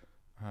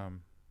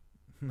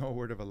 No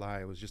word of a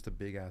lie. It was just a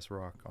big ass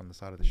rock on the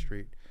side of the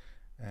street.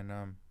 And,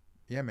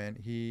 yeah, man,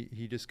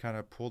 he just kind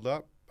of pulled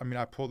up. I mean,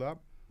 I pulled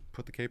up,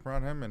 put the cape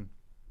around him, and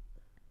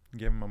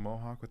gave him a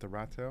mohawk with a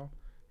rat tail.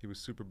 He was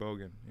super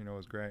bogan. It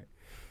was great.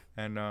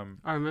 And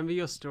I remember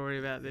your story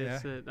about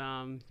this at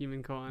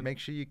Humankind. Make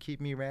sure you keep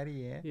me ready,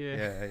 yeah.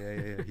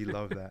 Yeah. He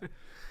loved that,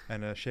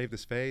 and shaved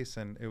his face,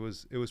 and it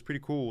was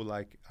pretty cool.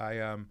 Like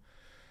I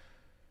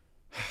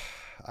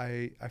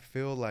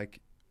feel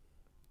like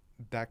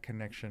that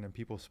connection and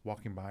people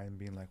walking by and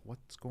being like,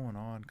 "What's going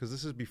on?" Because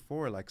this is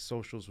before like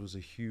socials was a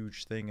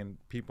huge thing, and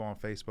people on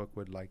Facebook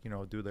would like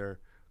do their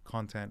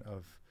content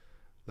of,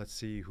 let's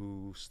see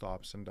who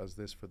stops and does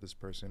this for this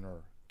person,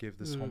 or give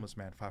this homeless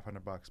man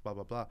 $500, blah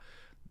blah blah.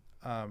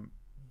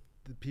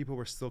 The people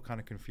were still kind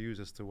of confused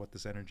as to what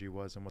this energy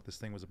was and what this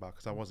thing was about,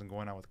 because I wasn't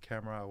going out with a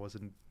camera, I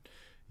wasn't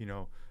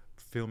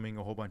filming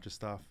a whole bunch of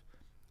stuff,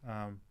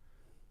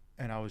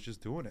 and I was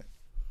just doing it.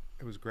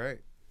 It was great.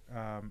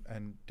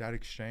 And that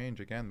exchange,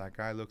 again, that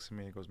guy looks at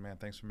me and goes, man,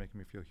 thanks for making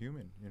me feel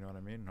human, you know what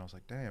I mean? And I was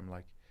like, damn,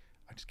 like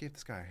I just gave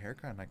this guy a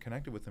haircut and I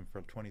connected with him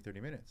for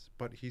 20-30 minutes,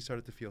 but he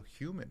started to feel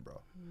human,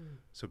 bro.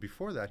 So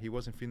before that, he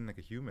wasn't feeling like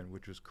a human,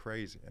 which was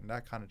crazy. And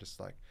that kind of just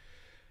like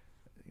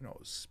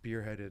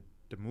spearheaded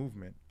the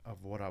movement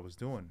of what I was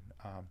doing.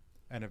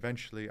 And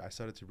eventually I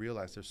started to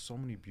realize there's so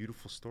many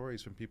beautiful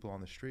stories from people on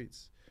the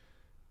streets,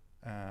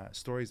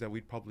 stories that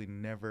we'd probably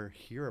never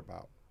hear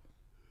about,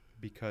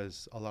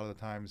 because a lot of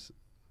the times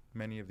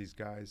many of these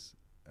guys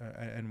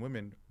and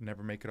women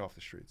never make it off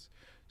the streets.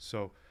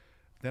 So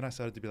then I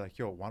started to be like,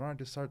 yo, why don't I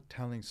just start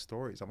telling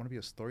stories? I want to be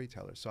a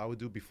storyteller. So I would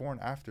do before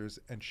and afters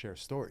and share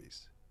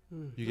stories.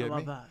 You get me? I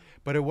love that.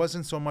 But it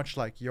wasn't so much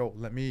like, yo,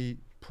 let me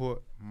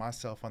put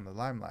myself on the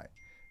limelight,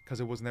 because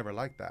it was never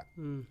like that.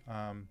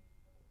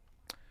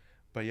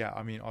 But yeah,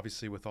 I mean,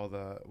 obviously with all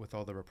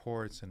the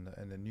reports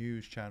and the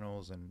news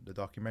channels and the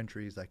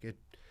documentaries, like it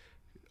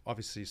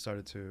obviously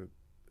started to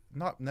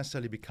not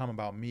necessarily become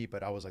about me,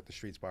 but I was like the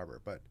streets barber.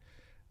 But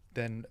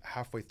then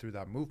halfway through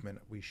that movement,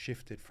 we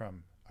shifted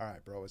from, all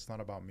right, bro, it's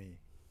not about me.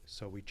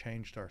 So we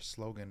changed our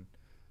slogan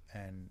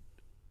and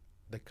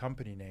the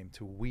company name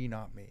to We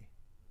Not Me.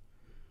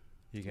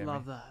 You get me?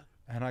 Love that.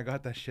 And I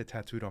got that shit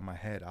tattooed on my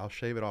head. I'll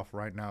shave it off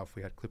right now if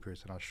we had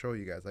clippers, and I'll show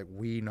you guys, like,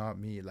 We Not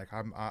Me. Like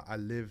I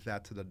live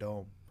that to the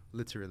dome,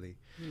 literally.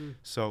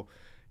 So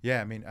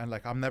yeah, I mean, and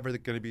like I'm never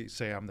gonna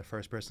say I'm the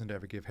first person to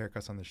ever give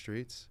haircuts on the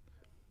streets.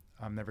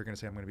 I'm never going to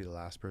say I'm going to be the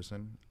last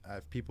person.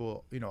 If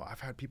people, I've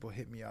had people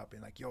hit me up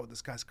and like, yo,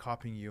 this guy's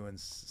copying you in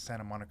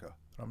Santa Monica.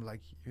 And I'm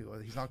like,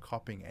 he's not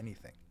copying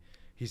anything.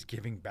 He's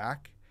giving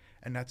back,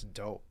 and that's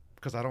dope,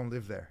 because I don't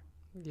live there.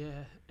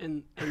 Yeah,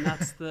 and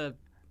that's the,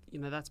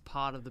 that's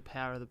part of the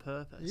power of the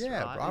purpose.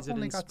 Yeah, right? bro, I've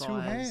only got two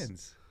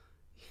hands.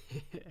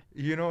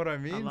 You know what I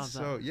mean? I love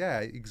so that. Yeah,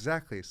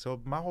 exactly. So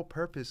my whole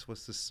purpose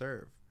was to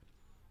serve.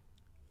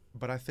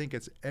 But I think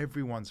it's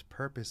everyone's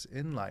purpose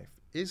in life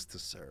is to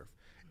serve,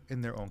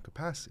 in their own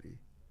capacity,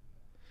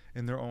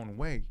 in their own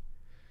way,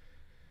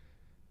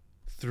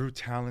 through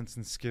talents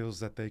and skills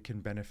that they can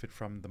benefit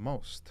from the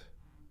most,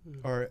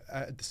 or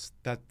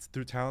that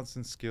through talents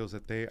and skills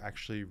that they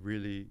actually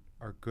really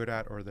are good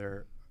at, or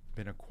they're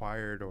been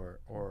acquired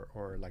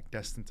or like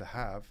destined to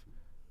have,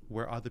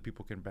 where other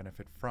people can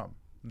benefit from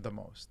the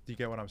most. Do you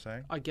get what I'm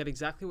saying? I get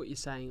exactly what you're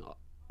saying.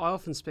 I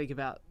often speak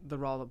about the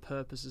role that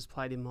purpose has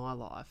played in my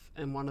life,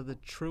 and one of the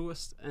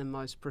truest and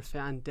most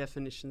profound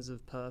definitions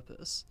of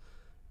purpose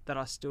that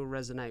I still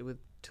resonate with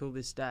till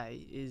this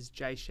day is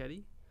Jay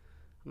Shetty.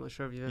 I'm not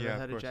sure if you've ever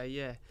heard of Jay.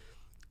 Yeah.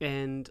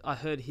 And I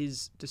heard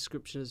his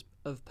description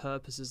of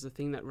purpose as the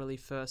thing that really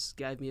first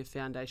gave me a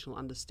foundational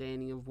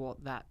understanding of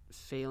what that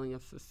feeling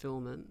of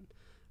fulfillment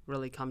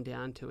really come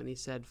down to. And he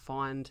said,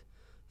 find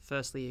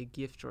firstly a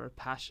gift or a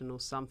passion or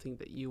something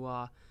that you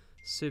are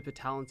super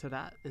talented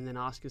at, and then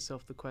ask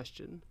yourself the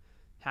question,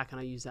 how can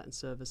I use that in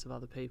service of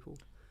other people?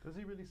 Does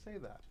he really say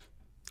that?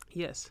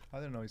 Yes. I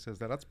didn't know he says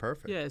that. That's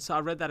perfect. Yeah, so I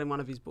read that in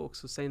one of his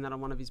books or seen that on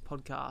one of his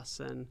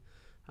podcasts, and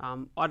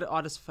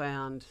I just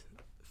found,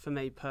 for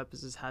me,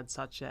 purpose has had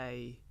such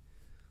a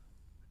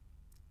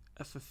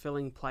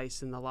fulfilling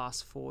place in the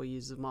last 4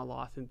 years of my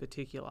life in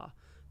particular.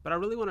 But I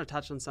really want to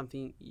touch on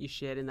something you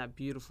shared in that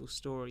beautiful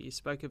story. You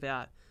spoke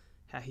about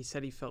how he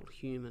said he felt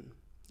human,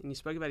 and you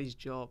spoke about his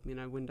job,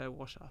 window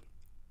washer.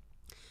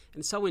 And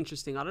it's so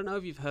interesting. I don't know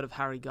if you've heard of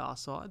Harry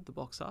Garside, the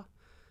boxer.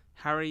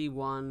 Harry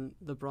won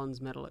the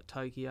bronze medal at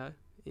Tokyo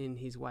in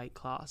his weight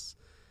class.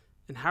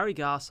 And Harry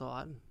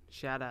Garside,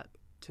 shout out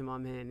to my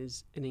man,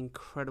 is an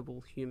incredible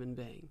human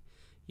being.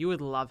 You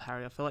would love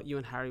Harry. I feel like you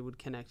and Harry would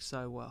connect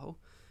so well.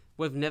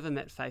 We've never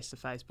met face to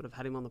face, but I've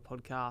had him on the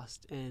podcast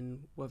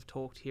and we've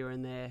talked here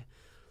and there.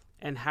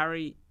 And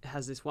Harry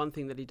has this one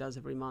thing that he does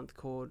every month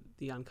called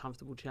the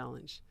Uncomfortable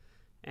Challenge.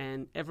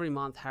 And every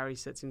month Harry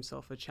sets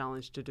himself a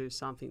challenge to do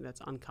something that's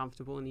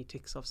uncomfortable, and he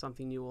ticks off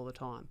something new all the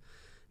time.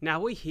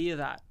 Now we hear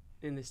that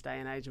in this day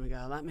and age and we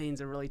go, that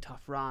means a really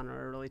tough run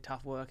or a really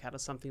tough workout or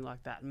something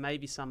like that. And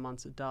maybe some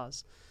months it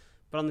does.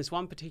 But on this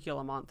one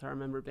particular month, I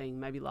remember it being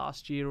maybe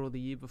last year or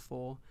the year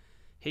before,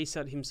 he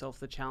set himself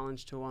the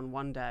challenge to, on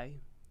one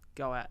day,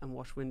 go out and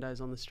wash windows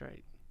on the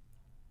street.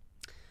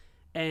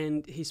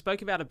 And he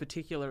spoke about a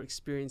particular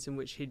experience in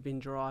which he'd been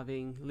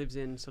driving, lives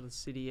in sort of the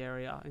city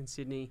area in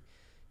Sydney.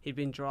 He'd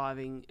been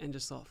driving and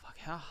just thought, fuck,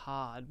 how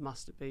hard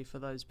must it be for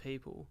those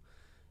people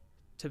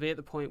to be at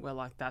the point where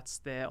that's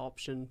their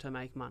option to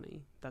make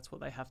money. That's what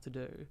they have to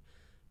do.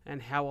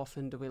 And how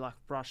often do we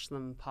brush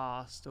them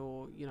past,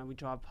 or, we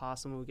drive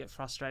past them and we get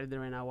frustrated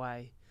they're in our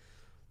way.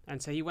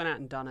 And so he went out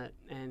and done it,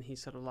 and he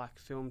sort of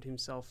filmed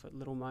himself at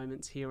little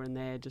moments here and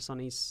there just on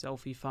his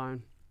selfie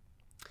phone.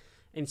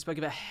 And he spoke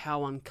about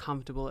how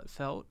uncomfortable it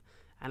felt.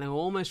 And I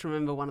almost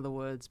remember one of the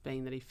words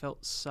being that he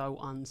felt so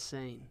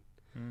unseen,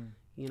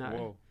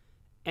 Whoa.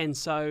 And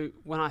so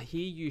when I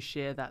hear you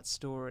share that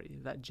story,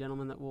 that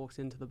gentleman that walked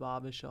into the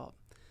barber shop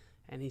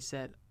and he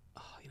said,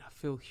 I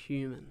feel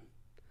human.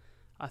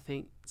 I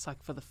think it's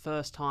for the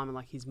first time,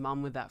 and his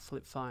mum with that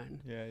flip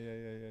phone. Yeah.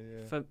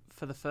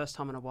 For the first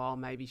time in a while,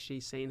 maybe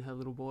she's seen her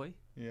little boy.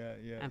 Yeah.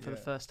 And for the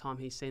first time,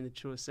 he's seen the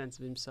truest sense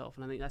of himself.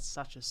 And I think that's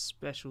such a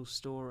special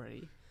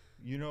story.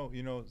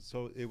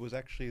 So it was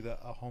actually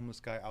a homeless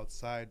guy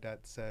outside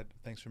that said,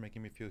 thanks for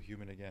making me feel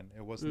human again.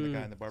 It wasn't the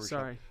guy in the barbershop.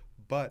 Sorry.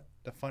 But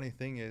the funny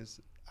thing is,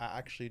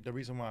 the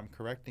reason why I'm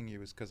correcting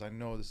you is because I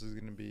know this is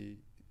going to be,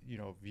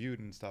 viewed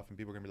and stuff, and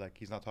people are going to be like,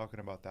 he's not talking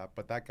about that.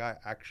 But that guy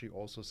actually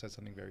also said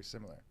something very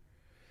similar,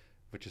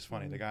 which is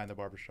funny, the guy in the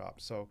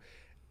barbershop. So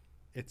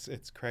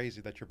it's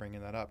crazy that you're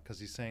bringing that up, because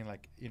he's saying,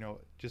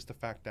 just the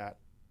fact that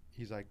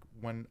he's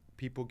when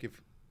people give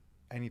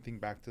anything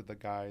back to the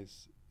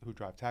guys who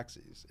drive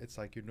taxis, it's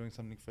you're doing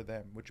something for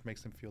them, which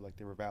makes them feel like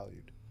they were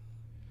valued.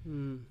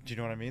 Do you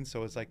know what I mean?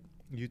 So it's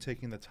you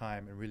taking the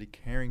time and really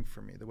caring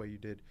for me the way you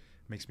did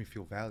makes me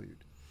feel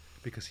valued,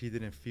 because he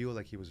didn't feel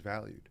like he was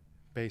valued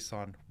based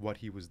on what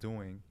he was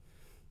doing,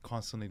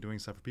 constantly doing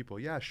stuff for people.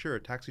 Yeah, sure,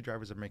 taxi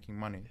drivers are making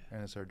money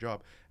and it's their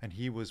job, and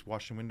he was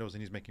washing windows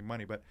and he's making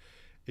money, but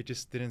it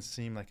just didn't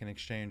seem like an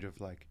exchange of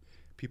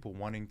people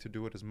wanting to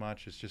do it as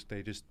much. It's just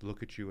they just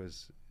look at you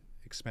as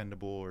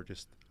expendable or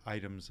just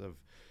items of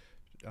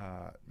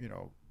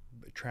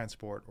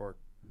transport or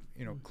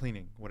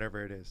cleaning,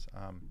 whatever it is,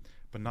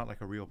 but not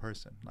a real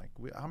person.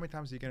 How many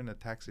times do you get in a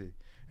taxi and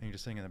you're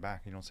just sitting in the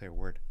back and you don't say a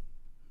word?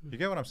 You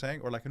get what I'm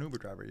saying? Or an Uber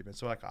driver even.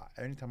 So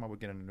anytime I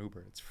would get in an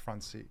Uber, it's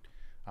front seat.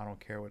 I don't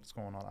care what's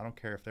going on. I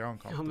don't care if they're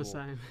uncomfortable. I'm the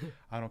same.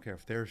 I don't care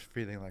if they're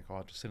feeling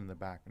I'll just sit in the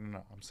back.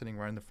 No, I'm sitting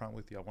right in the front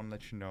with you. I want to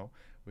let you know.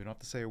 We don't have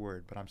to say a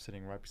word, but I'm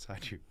sitting right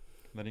beside you,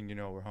 letting you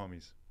know we're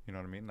homies. You know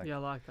what I mean? Yeah, I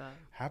like that.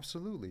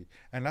 Absolutely.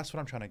 And that's what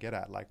I'm trying to get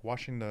at.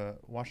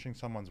 Washing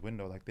someone's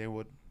window, they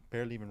would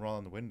barely even roll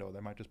on the window.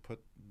 They might just put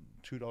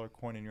 $2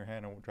 coin in your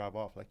hand and drive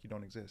off like you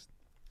don't exist.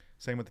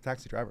 Same with the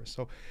taxi drivers.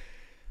 So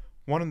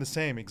one and the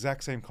same,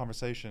 exact same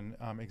conversation,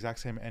 exact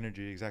same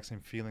energy, exact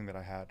same feeling that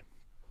I had.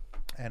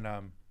 And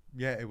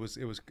it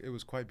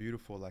was quite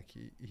beautiful.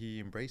 He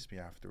embraced me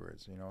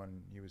afterwards,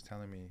 and he was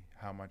telling me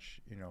how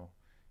much,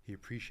 he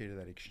appreciated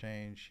that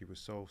exchange. He was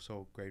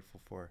so grateful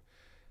for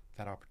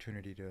that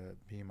opportunity to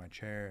be in my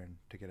chair and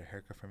to get a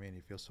haircut from me, and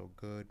he feels so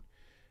good.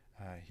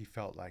 He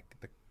felt like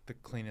the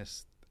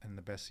cleanest and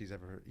the best he's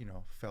ever,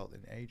 felt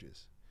in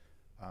ages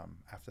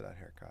after that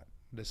haircut.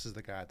 This is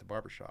the guy at the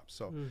barbershop.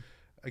 So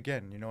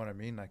again, you know what I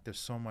mean? There's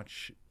so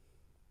much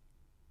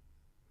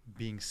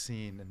being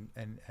seen,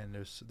 and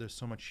there's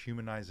so much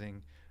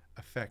humanizing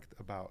effect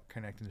about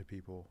connecting to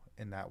people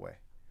in that way.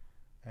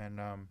 And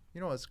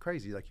it's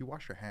crazy. Like, you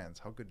wash your hands.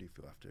 How good do you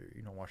feel after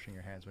washing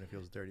your hands when it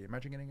feels dirty?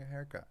 Imagine getting a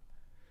haircut.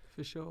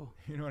 For sure.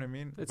 You know what I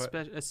mean?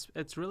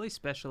 It's really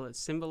special. It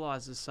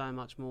symbolizes so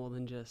much more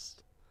than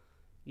just,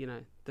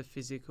 the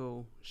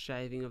physical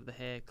shaving of the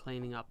hair,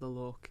 cleaning up the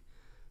look.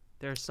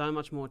 There is so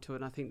much more to it.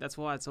 And I think that's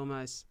why it's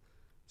almost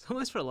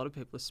for a lot of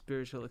people a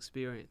spiritual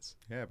experience.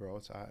 Yeah, bro.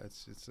 It's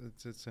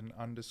an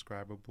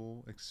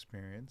undescribable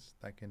experience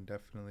that can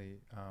definitely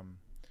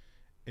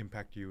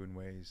impact you in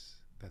ways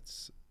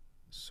that's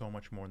so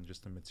much more than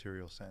just a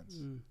material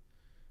sense.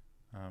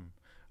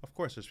 Of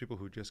course, there's people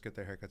who just get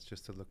their haircuts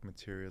just to look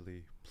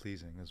materially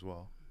pleasing as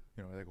well.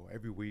 They go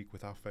every week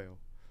without fail.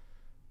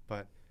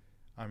 But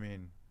I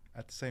mean,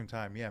 at the same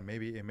time, yeah,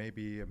 maybe it may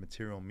be a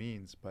material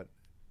means, but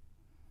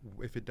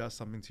if it does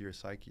something to your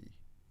psyche,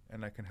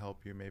 and that can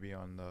help you maybe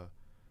on the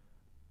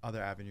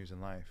other avenues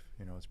in life,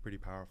 it's pretty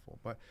powerful.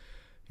 But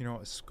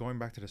it's going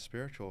back to the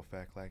spiritual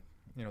effect. Like,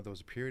 there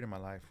was a period in my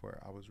life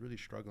where I was really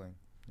struggling,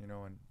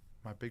 and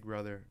my big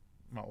brother,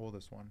 my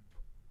oldest one,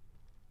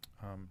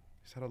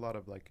 he's had a lot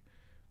of like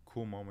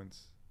cool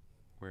moments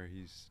where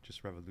he's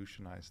just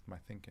revolutionized my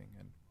thinking,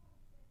 and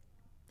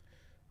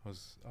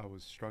I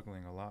was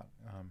struggling a lot.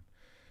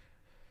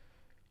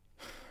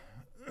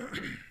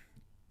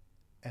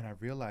 And I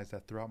realized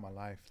that throughout my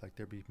life, like,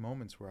 there'd be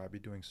moments where I'd be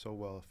doing so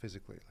well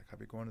physically, like I'd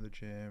be going to the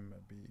gym,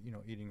 I'd be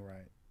eating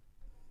right,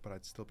 but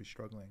I'd still be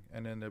struggling.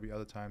 And then there'd be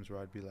other times where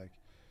I'd be like,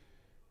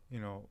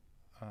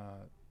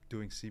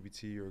 doing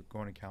CBT or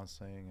going to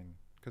counseling, and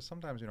because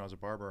sometimes as a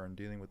barber and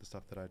dealing with the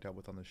stuff that I dealt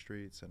with on the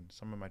streets and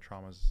some of my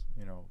traumas,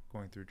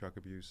 going through drug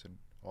abuse and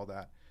all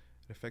that,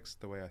 it affects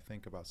the way I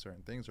think about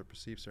certain things or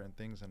perceive certain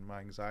things, and my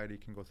anxiety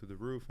can go through the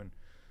roof, and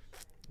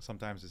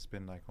sometimes it's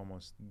been like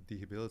almost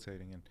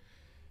debilitating. And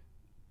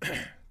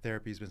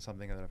therapy's been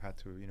something that I've had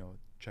to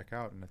check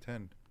out and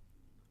attend.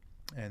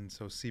 And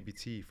so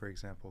CBT, for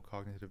example,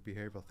 cognitive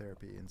behavioral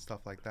therapy and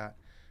stuff like that,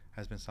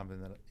 has been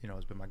something that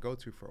has been my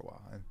go-to for a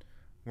while. And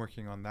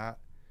working on that,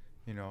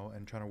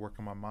 and trying to work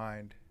on my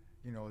mind,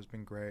 has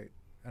been great.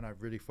 And I've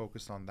really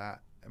focused on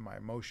that and my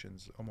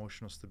emotions,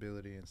 emotional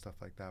stability and stuff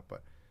like that.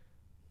 But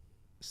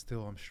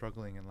still, I'm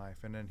struggling in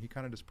life. And then he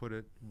kind of just put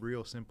it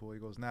real simple. He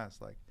goes, Nas,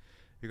 like,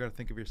 you got to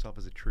think of yourself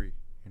as a tree,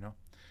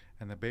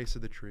 and the base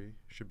of the tree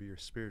should be your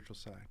spiritual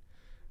side.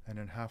 And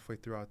then halfway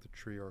throughout the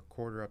tree, or a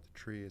quarter up the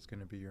tree, is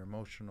going to be your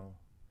emotional.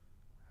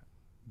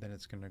 Then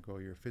it's going to go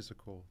your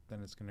physical.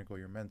 Then it's going to go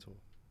your mental.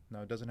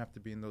 Now, it doesn't have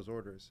to be in those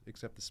orders,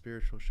 except the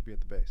spiritual should be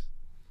at the base.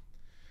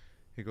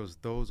 He goes,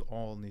 those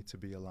all need to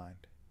be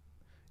aligned.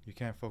 You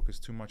can't focus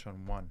too much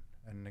on one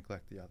and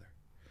neglect the other.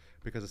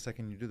 Because the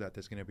second you do that,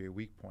 there's going to be a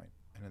weak point,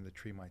 and then the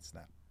tree might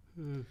snap.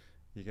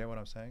 You get what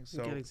I'm saying?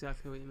 I get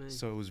exactly what you mean.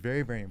 So it was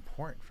very, very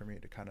important for me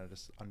to kind of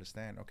just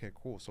understand, okay,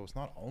 cool. So it's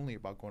not only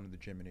about going to the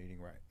gym and eating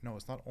right. No,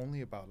 it's not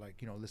only about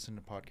like, listening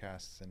to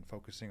podcasts and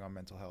focusing on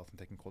mental health and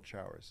taking cold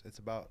showers. It's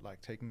about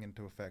like taking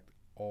into effect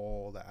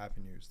all the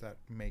avenues that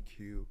make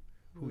you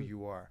who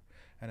you are.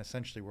 And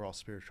essentially, we're all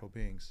spiritual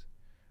beings,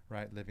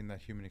 right? Living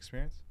that human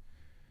experience.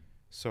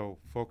 So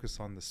focus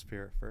on the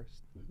spirit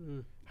first,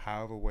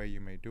 however way you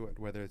may do it,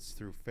 whether it's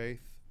through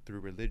faith, through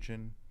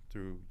religion,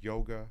 through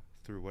yoga,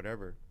 through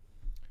whatever.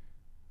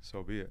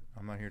 So be it.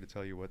 I'm not here to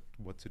tell you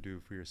what to do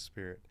for your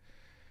spirit.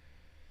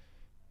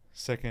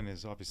 Second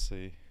is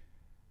obviously,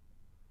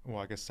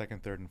 I guess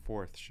second, third, and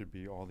fourth should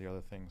be all the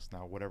other things.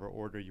 Now, whatever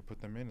order you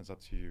put them in is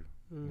up to you.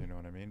 You know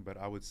what I mean? But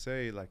I would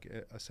say, like,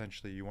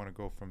 essentially, you want to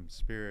go from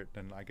spirit,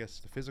 and I guess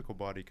the physical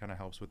body kind of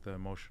helps with the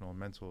emotional and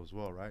mental as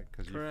well, right?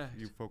 Because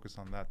you focus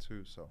on that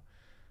too. So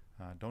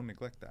don't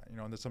neglect that. And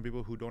there's some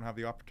people who don't have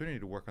the opportunity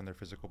to work on their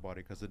physical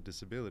body because of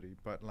disability.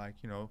 But like,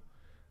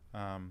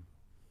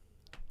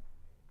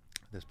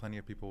 there's plenty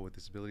of people with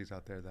disabilities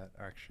out there that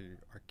actually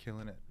are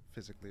killing it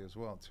physically as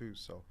well too.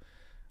 So,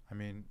 I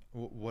mean,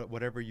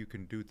 whatever you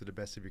can do to the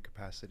best of your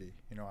capacity,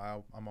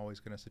 I'm always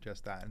going to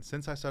suggest that. And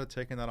since I started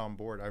taking that on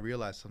board, I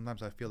realized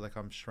sometimes I feel like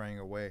I'm straying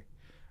away,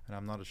 and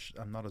I'm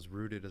not as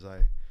rooted as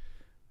I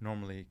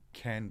normally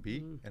can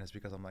be. And it's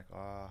because I'm like,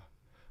 oh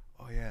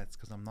yeah, it's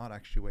because I'm not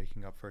actually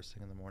waking up first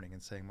thing in the morning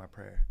and saying my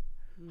prayer,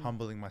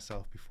 humbling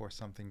myself before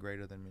something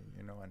greater than me,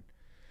 And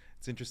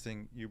it's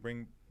interesting you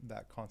bring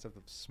that concept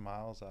of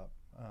smiles up,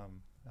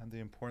 and the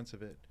importance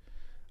of it.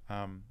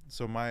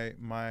 So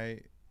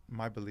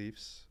my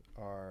beliefs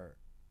are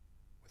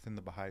within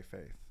the Baha'i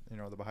faith.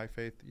 The Baha'i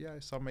faith, yeah,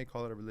 some may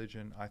call it a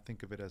religion. I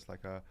think of it as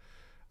like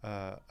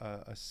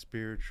a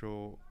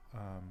spiritual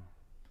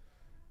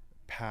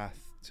path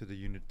to the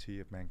unity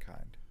of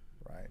mankind,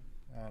 right?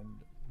 And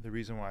the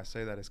reason why I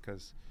say that is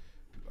because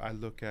I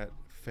look at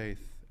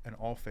faith and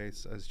all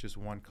faiths as just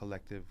one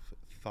collective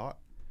thought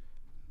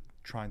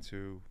trying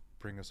to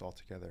bring us all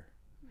together.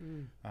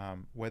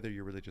 Whether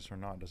you're religious or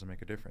not doesn't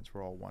make a difference.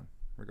 We're all one,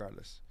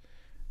 regardless.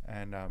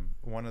 And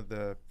one of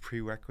the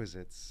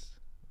prerequisites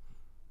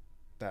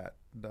that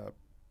the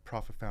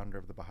prophet founder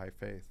of the Baha'i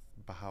faith,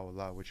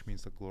 Baha'u'llah, which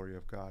means the glory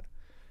of God,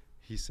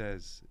 he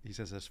says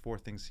there's 4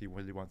 things he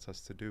really wants us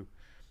to do.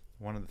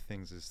 One of the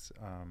things is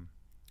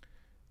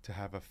to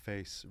have a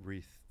face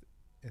wreathed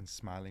in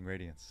smiling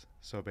radiance.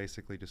 So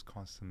basically just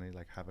constantly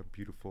like have a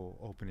beautiful,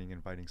 opening,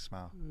 inviting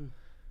smile.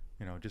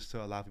 You know, just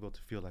to allow people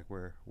to feel like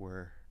we're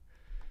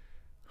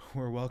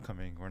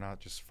welcoming. We're not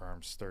just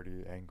firm,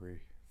 sturdy,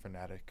 angry,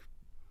 fanatic,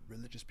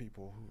 religious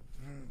people who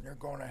you're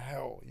going to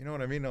hell. You know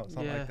what I mean? No, it's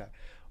not like that.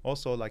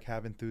 Also, like,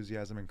 have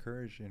enthusiasm and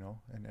courage, you know,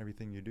 in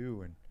everything you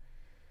do,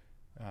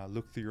 and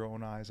look through your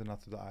own eyes and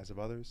not through the eyes of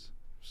others.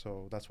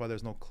 So that's why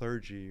there's no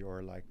clergy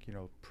or, like, you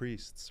know,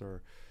 priests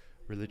or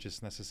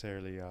religious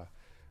necessarily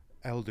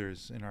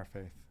elders in our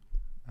faith.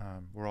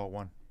 We're all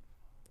one.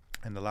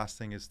 And the last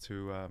thing is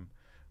to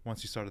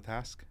once you start a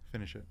task,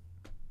 finish it.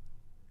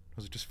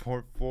 Those are just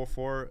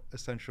four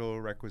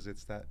essential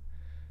requisites that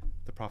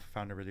the Prophet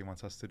founder really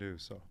wants us to do.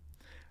 So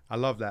I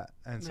love that.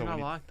 And so I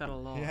like that a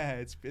lot. Yeah,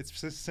 it's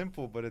just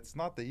simple, but it's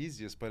not the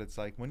easiest. But it's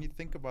like when you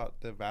think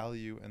about the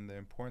value and the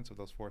importance of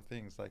those 4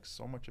 things, like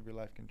so much of your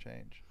life can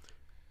change.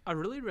 I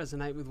really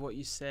resonate with what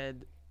you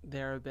said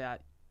there about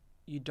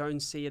you don't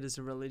see it as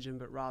a religion,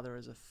 but rather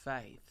as a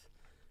faith.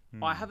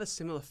 I have a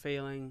similar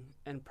feeling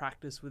and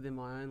practice within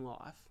my own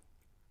life.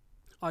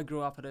 I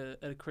grew up at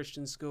a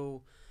Christian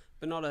school,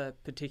 but not a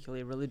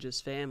particularly religious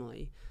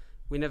family.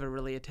 We never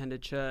really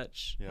attended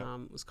church.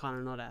 It was kind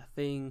of not our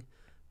thing.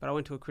 But I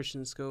went to a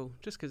Christian school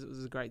just because it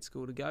was a great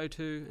school to go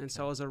to. And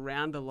so I was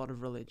around a lot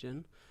of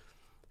religion.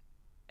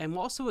 And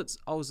whilst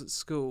I was at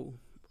school,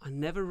 I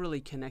never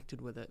really connected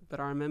with it. But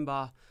I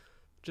remember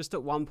just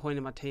at one point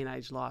in my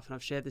teenage life, and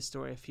I've shared this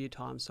story a few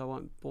times, so I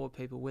won't bore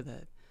people with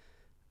it.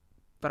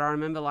 But I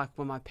remember, like,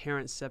 when my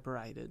parents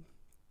separated,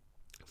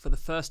 for the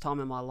first time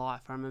in my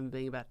life, I remember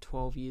being about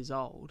 12 years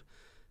old.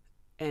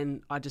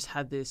 And I just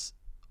had this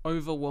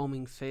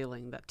overwhelming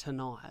feeling that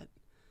tonight,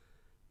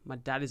 my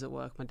dad is at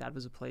work. My dad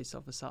was a police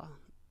officer.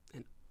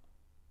 And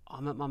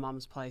I'm at my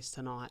mum's place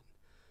tonight.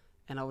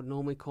 And I would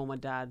normally call my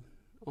dad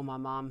or my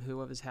mum,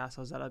 whoever's house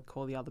I was at, I'd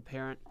call the other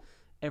parent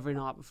every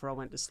night before I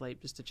went to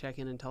sleep just to check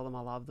in and tell them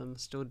I love them.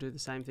 Still do the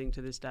same thing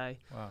to this day.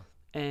 Wow.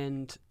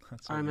 And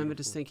I remember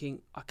just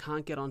thinking, I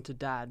can't get on to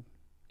Dad.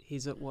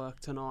 He's at work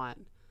tonight.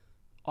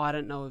 I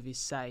don't know if he's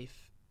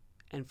safe.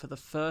 And for the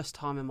first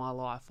time in my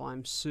life,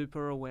 I'm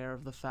super aware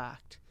of the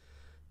fact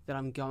that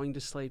I'm going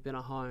to sleep in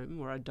a home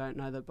where I don't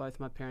know that both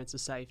my parents are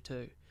safe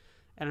too.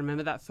 And I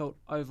remember that felt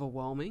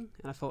overwhelming,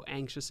 and I felt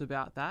anxious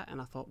about that. And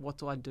I thought, what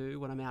do I do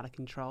when I'm out of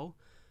control?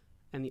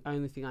 And the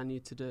only thing I knew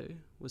to do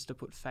was to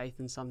put faith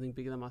in something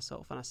bigger than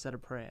myself. And I said a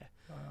prayer.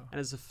 Wow. And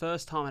it's the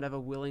first time I'd ever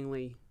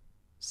willingly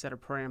said a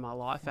prayer in my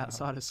life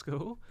outside of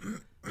school.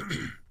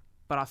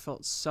 But I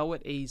felt so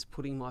at ease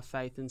putting my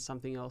faith in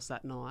something else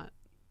that night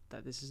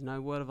that this is no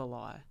word of a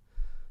lie.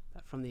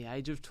 That from the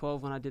age of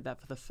 12 when I did that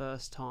for the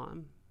first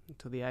time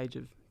until the age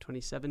of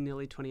 27,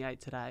 nearly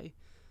 28 today,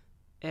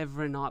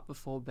 every night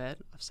before bed,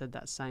 I've said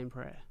that same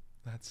prayer.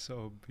 That's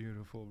so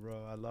beautiful,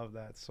 bro. I love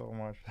that so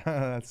much.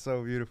 That's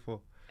so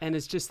beautiful. And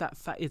it's just that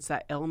it's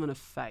that element of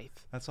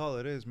faith. That's all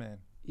it is, man.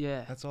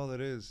 Yeah. That's all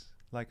it is.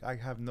 Like, I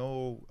have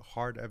no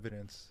hard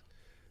evidence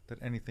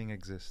that anything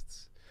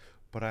exists,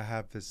 but I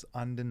have this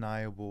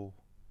undeniable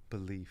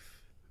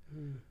belief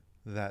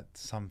that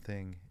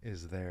something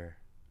is there,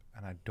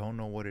 and I don't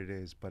know what it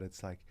is, but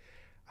it's like,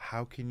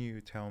 how can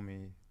you tell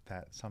me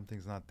that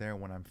something's not there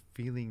when I'm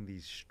feeling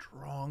these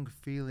strong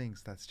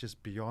feelings that's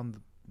just beyond,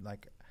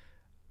 like,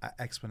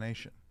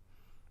 explanation?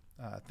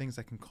 Things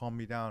that can calm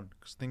me down,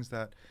 things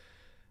that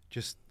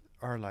just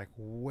are, like,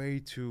 way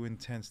too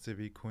intense to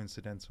be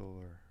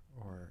coincidental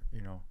or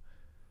you know,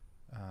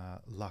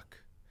 luck.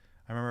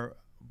 I remember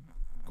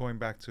going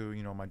back to,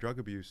 you know, my drug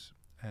abuse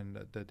and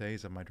the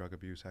days of my drug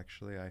abuse.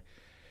 Actually,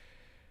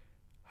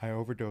 I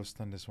overdosed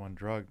on this one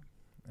drug,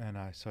 and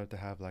I started to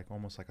have, like,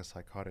 almost like a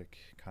psychotic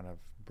kind of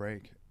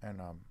break,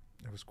 and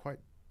it was quite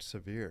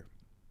severe.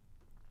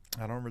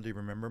 I don't really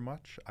remember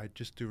much. I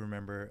just do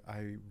remember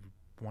I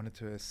wanted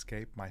to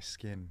escape my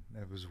skin.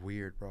 It was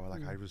weird, bro.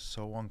 Like, I was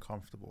so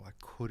uncomfortable. I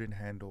couldn't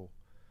handle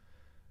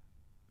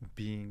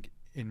being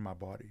in my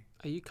body.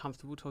 Are you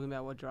comfortable talking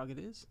about what drug it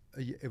is?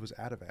 It was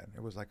Ativan.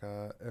 It was like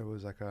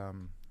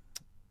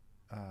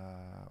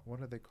what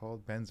are they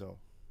called? Benzo.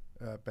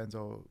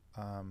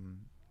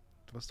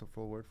 What's the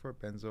full word for it?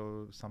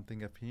 Benzo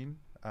something affine.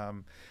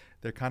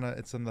 They're kind of,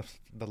 it's in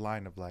the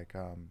line of, like,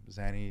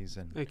 Xannies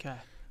and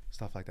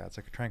stuff like that. It's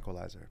like a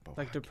tranquilizer. But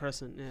like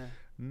depressant,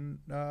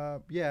 yeah.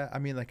 Yeah, I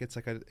mean, like, it's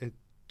like it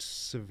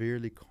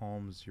severely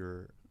calms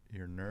your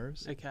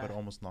nerves, but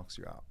almost knocks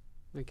you out.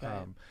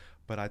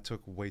 But I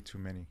took way too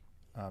many,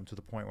 to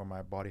the point where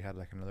my body had,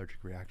 like, an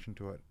allergic reaction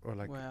to it, or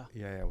like,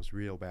 yeah, it was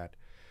real bad,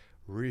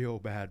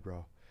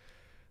 bro.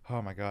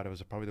 Oh my God, it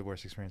was probably the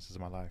worst experiences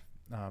of my life.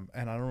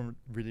 And I don't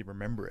really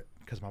remember it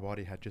because my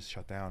body had just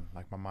shut down,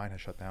 like, my mind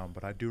had shut down.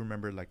 But I do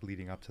remember, like,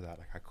 leading up to that,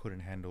 like, I couldn't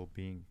handle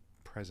being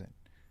present.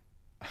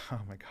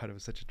 Oh my God, it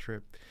was such a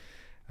trip.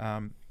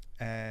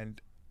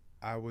 And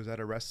I was at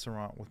a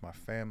restaurant with my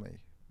family.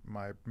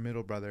 My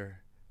middle brother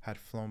had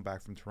flown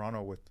back from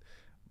Toronto with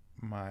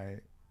my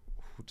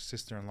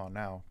sister-in-law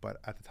now, but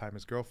at the time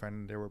his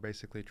girlfriend. They were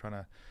basically trying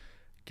to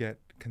get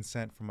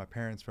consent from my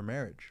parents for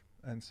marriage.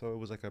 And so it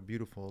was like a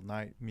beautiful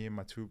night. Me and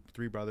my two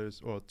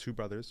brothers, so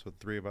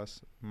three of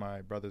us,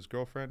 my brother's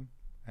girlfriend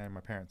and my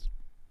parents.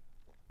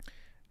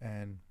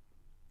 And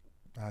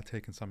I had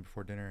taken some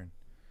before dinner, and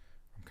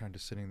I'm kind of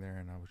just sitting there,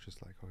 and I was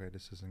just like, okay,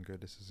 this isn't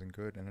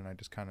good. And then I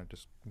just kind of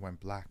just went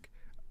black,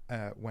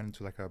 went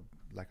into like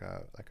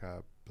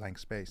a blank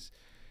space,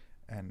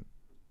 and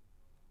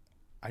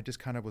I just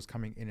kind of was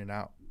coming in and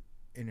out,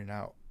 in and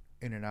out,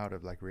 in and out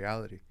of like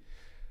reality.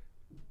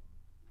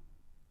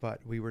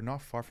 But we were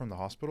not far from the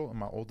hospital, and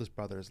my oldest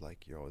brother is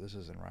like, yo, this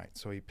isn't right.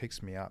 So he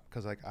picks me up,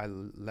 because like I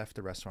left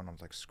the restaurant. I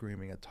was like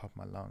screaming at the top of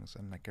my lungs,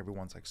 and like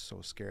everyone's like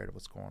so scared of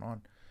what's going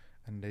on,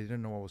 and they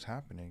didn't know what was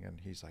happening. And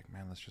he's like,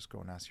 man, let's just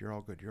go, Nasir.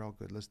 You're all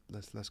good.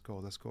 Let's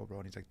go, bro.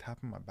 And he's like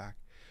tapping my back.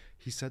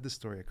 He said this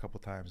story a couple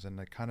times, and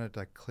it kind of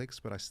like clicks,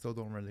 but I still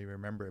don't really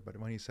remember it. But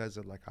when he says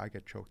it, like I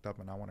get choked up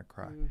and I want to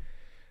cry.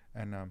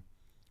 And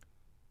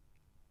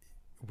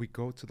we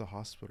go to the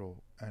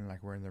hospital, and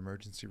like we're in the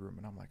emergency room,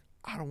 and I'm like,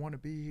 I don't want to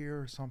be here,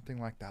 or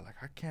something like that. Like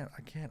I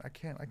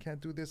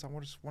can't do this.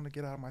 Just want to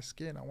get out of my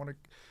skin.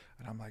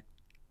 And I'm like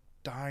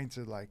dying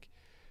to like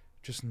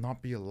just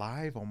not be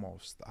alive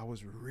almost. I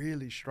was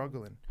really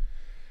struggling,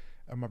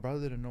 and my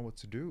brother didn't know what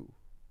to do.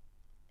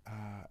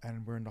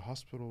 And we're in the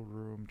hospital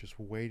room just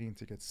waiting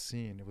to get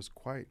seen. It was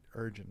quite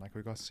urgent. Like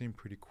we got seen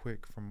pretty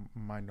quick from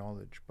my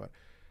knowledge, but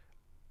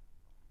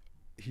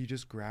he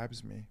just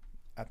grabs me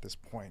at this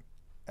point,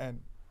 and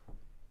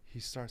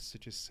he starts to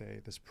just say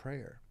this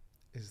prayer.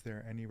 Is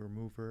there any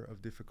remover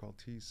of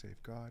difficulties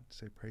save God?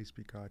 Say, praise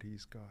be God, he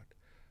is God.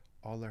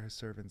 All are his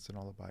servants and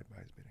all abide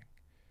by his bidding.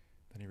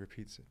 Then he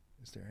repeats it.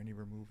 Is there any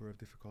remover of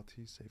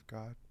difficulties save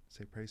God?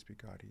 Say, praise be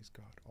God, he is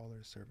God. All are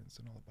his servants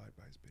and all abide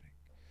by his bidding.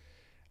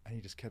 And he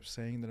just kept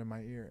saying that in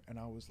my ear, and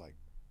I was like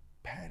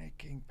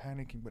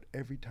panicking. But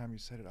every time he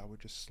said it, I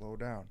would just slow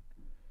down,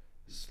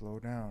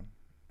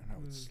 and I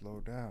would slow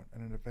down.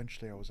 And then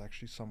eventually I was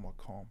actually somewhat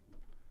calm.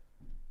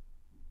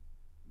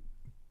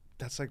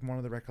 That's like one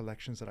of the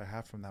recollections that I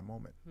have from that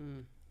moment,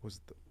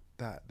 was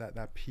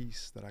that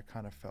peace that I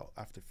kind of felt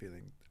after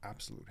feeling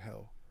absolute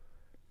hell.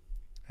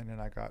 And then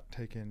I got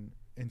taken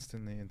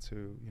instantly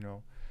into,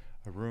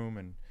 a room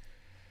and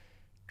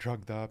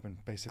drugged up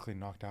and basically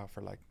knocked out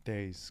for like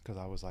days, because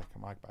I was like,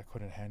 I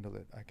couldn't handle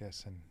it, I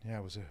guess. And yeah,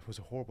 it was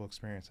a horrible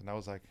experience. And that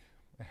was like,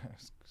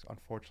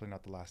 unfortunately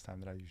not the last time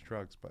that I used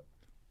drugs, but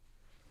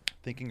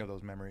thinking of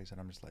those memories, and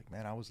I'm just like,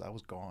 man, I was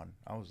gone.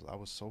 I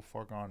was so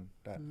far gone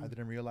that I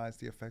didn't realize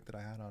the effect that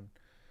I had on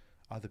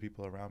other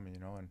people around me,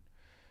 and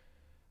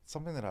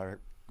something that I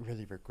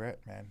really regret,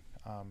 man,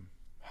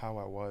 how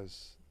I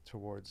was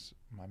towards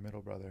my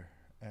middle brother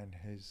and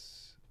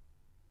his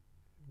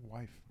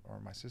wife,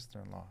 or my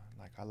sister-in-law.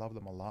 Like I love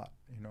them a lot,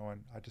 and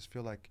I just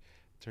feel like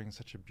during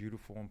such a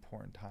beautiful,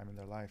 important time in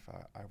their life,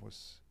 I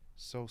was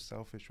so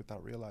selfish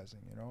without realizing,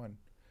 and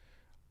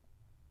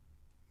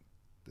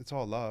it's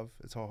all love.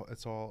 It's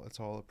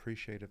all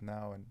appreciative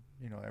now, and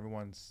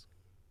everyone's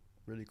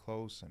really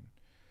close, and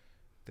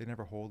they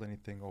never hold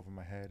anything over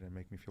my head and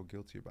make me feel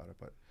guilty about it.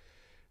 But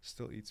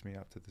still eats me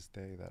up to this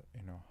day that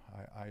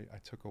I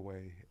took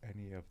away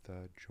any of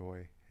the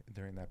joy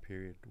during that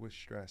period with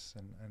stress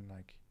and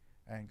like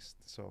angst.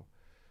 So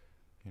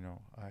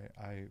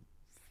I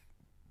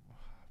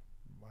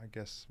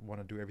guess want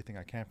to do everything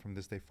I can from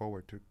this day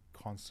forward to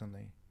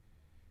constantly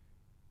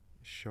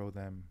show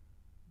them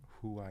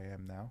who I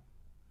am now,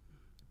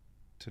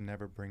 to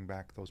never bring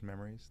back those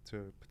memories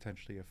to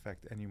potentially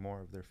affect any more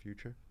of their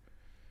future.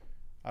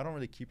 I don't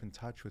really keep in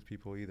touch with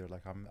people either.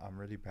 Like I'm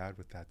really bad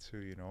with that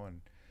too,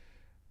 and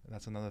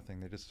that's another thing.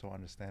 They're just so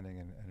understanding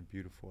and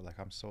beautiful. Like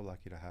I'm so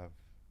lucky to have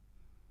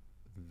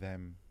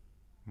them,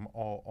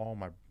 all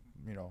my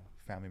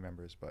family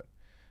members, but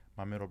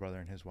my middle brother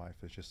and his wife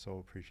is just so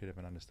appreciative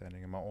and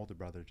understanding, and my older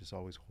brother just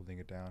always holding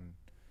it down.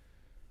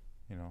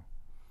 I'm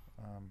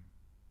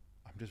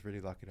just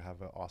really lucky to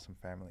have an awesome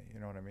family.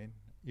 You know what I mean?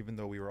 Even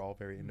though we were all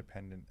very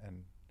independent,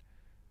 and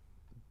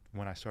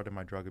when I started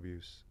my drug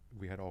abuse,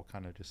 we had all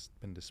kind of just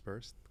been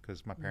dispersed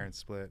because my parents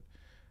split.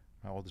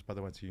 My oldest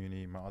brother went to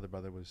uni. My other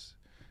brother was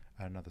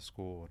at another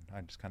school, and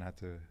I just kind of had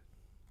to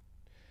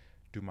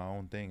do my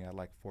own thing at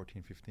like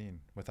 14, 15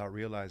 without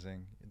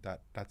realizing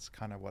that that's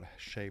kind of what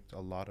shaped a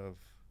lot of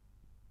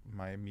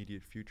my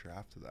immediate future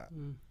after that.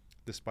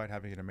 Despite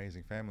having an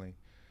amazing family,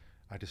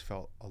 I just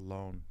felt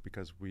alone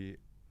because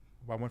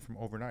I went from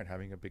overnight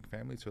having a big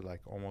family to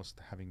like almost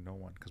having no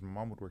one, because my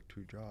mom would work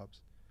 2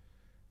 jobs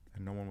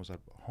and no one was at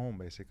home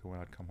basically when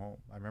I'd come home.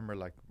 I remember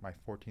like my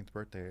 14th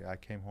birthday, I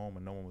came home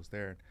and no one was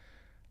there, and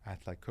I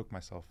had to like cook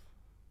myself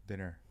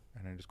dinner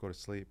and then just go to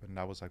sleep, and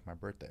that was like my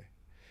birthday.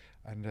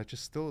 And that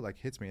just still like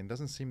hits me, and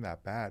doesn't seem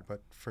that bad,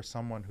 but for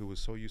someone who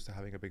was so used to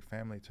having a big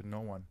family to no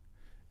one,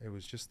 it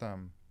was just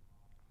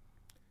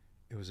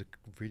it was a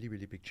really,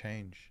 really big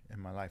change in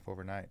my life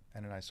overnight.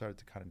 And then I started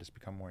to kind of just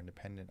become more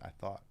independent, I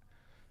thought,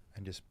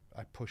 and just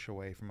I push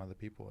away from other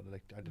people.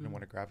 Like I didn't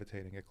want to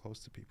gravitate and get close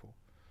to people.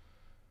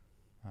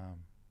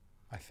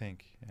 I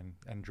think,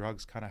 and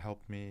drugs kind of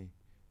helped me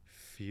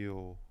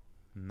feel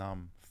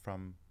numb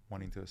from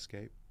wanting to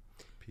escape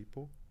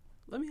people.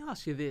 Let me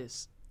ask you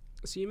this.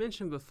 So you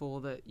mentioned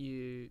before that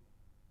you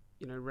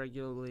know,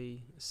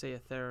 regularly see a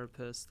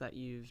therapist, that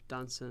you've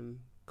done some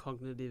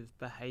cognitive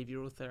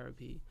behavioral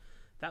therapy.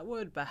 That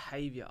word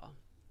behavior,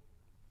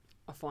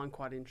 I find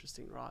quite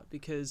interesting, right?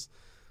 Because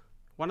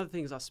one of the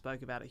things I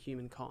spoke about at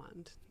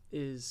Humankind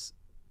is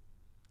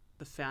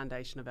the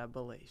foundation of our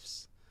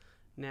beliefs.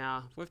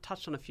 Now, we've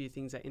touched on a few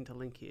things that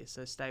interlink here,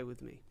 so stay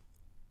with me.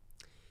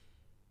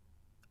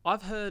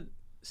 I've heard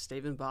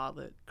Stephen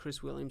Bartlett,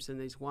 Chris Williamson,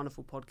 these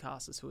wonderful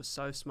podcasters who are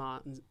so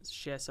smart and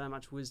share so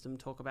much wisdom,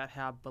 talk about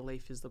how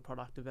belief is the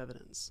product of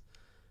evidence.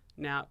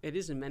 Now, it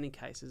is in many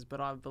cases,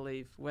 but I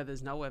believe where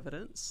there's no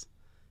evidence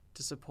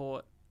to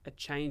support a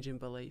change in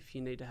belief,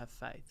 you need to have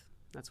faith.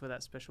 That's where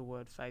that special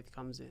word faith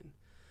comes in.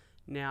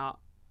 Now,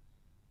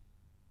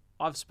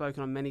 I've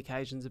spoken on many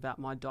occasions about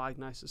my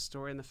diagnosis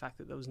story and the fact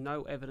that there was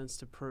no evidence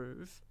to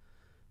prove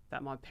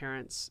that my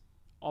parents'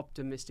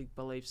 optimistic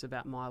beliefs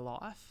about my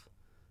life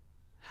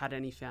had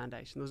any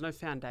foundation. There was no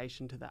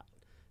foundation to that.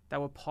 They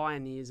were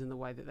pioneers in the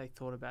way that they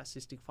thought about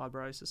cystic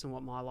fibrosis and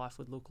what my life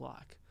would look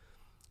like.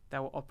 They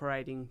were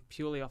operating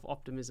purely off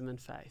optimism and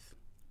faith.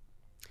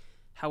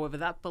 However,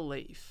 that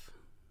belief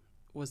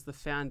was the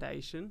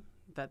foundation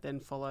that then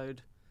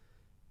followed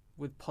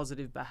with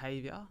positive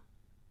behaviour.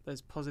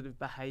 Those positive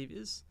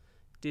behaviours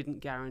didn't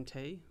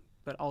guarantee,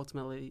 but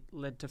ultimately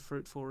led to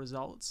fruitful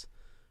results.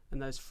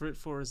 And those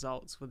fruitful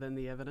results were then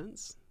the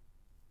evidence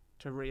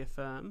to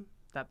reaffirm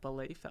that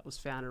belief that was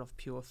founded off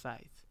pure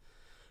faith.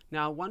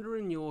 Now, I wonder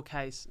in your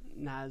case,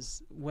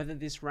 Naz, whether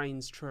this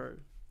reigns true,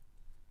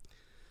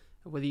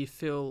 whether you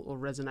feel or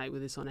resonate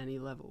with this on any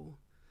level.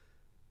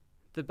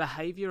 The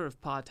behaviour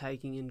of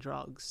partaking in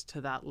drugs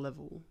to that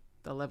level,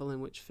 the level in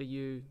which for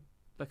you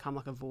become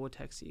like a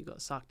vortex that you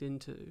got sucked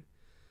into,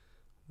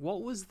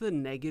 what was the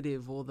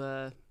negative or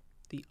the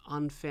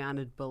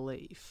unfounded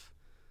belief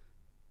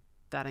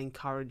that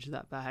encouraged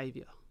that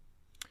behaviour?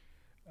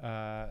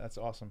 That's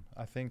awesome.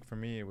 I think for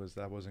me, it was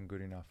that wasn't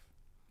good enough.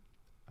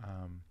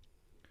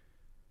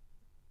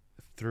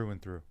 Through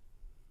and through.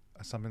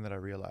 Something that I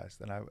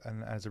realized.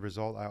 And as a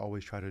result, I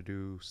always try to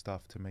do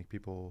stuff to make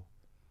people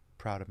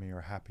proud of me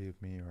or happy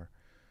with me or,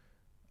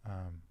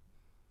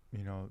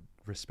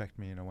 respect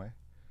me in a way.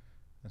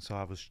 And so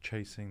I was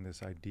chasing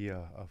this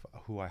idea of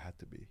who I had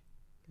to be.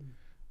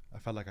 I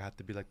felt like I had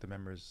to be like the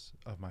members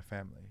of my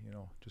family,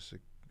 just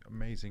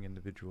amazing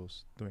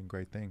individuals doing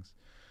great things.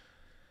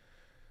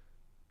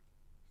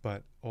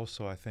 But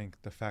also I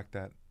think the fact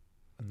that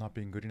I'm not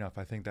being good enough,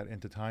 I think that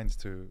intertwines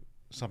to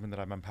something that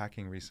I'm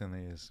unpacking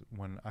recently is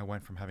when I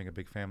went from having a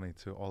big family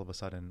to all of a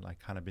sudden like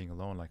kind of being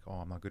alone, like, oh,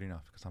 I'm not good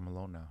enough because I'm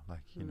alone now.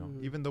 Like,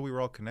 even though we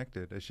were all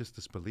connected, it's just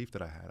this belief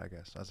that I had, I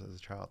guess, as a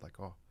child, like,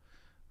 oh,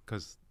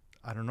 because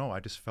I don't know, I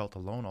just felt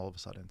alone all of a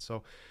sudden.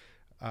 So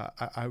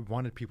I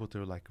wanted people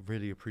to like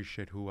really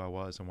appreciate who I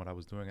was and what I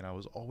was doing. And I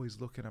was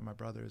always looking at my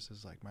brothers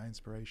as like my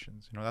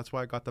inspirations. That's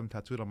why I got them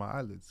tattooed on my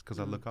eyelids, because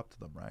I look up to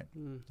them, right?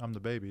 I'm the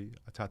baby.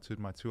 I tattooed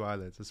my 2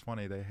 eyelids. It's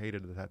funny. They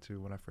hated the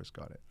tattoo when I first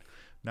got it.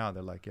 Now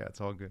they're like, yeah,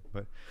 it's all good.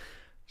 But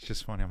it's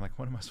just funny. I'm like,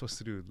 what am I supposed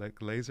to do? Like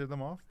laser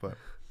them off? But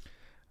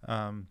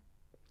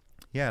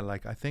yeah,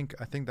 like I think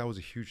that was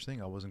a huge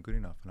thing. I wasn't good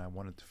enough and I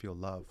wanted to feel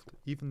loved.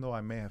 Even though I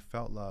may have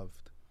felt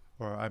loved,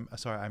 or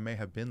I may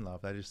have been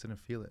loved. I just didn't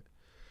feel it.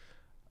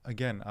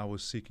 Again, I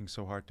was seeking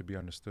so hard to be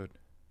understood,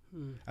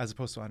 as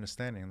opposed to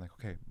understanding, like,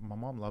 okay, my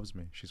mom loves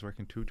me. She's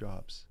working 2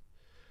 jobs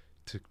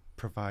to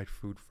provide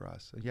food for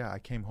us. Yeah, I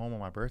came home on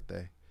my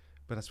birthday,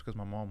 but that's because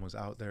my mom was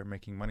out there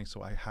making money,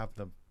 so I have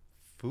the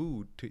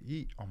food to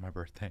eat on my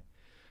birthday.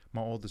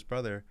 My oldest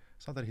brother,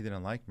 it's not that he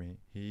didn't like me.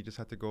 He just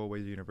had to go away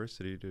to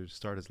university to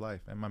start his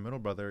life. And my middle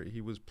brother, he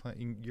was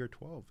playing year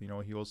 12.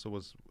 He also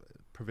was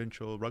a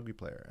provincial rugby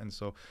player. And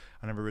so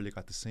I never really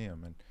got to see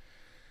him. And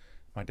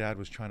my dad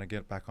was trying to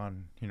get back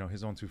on,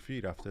 his own 2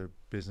 feet after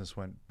business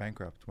went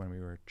bankrupt when we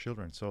were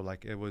children. So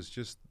like it was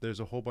just, there's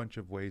a whole bunch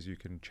of ways you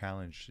can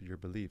challenge your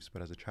beliefs.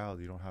 But as a child,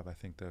 you don't have, I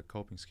think, the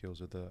coping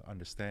skills or the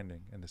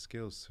understanding and the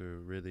skills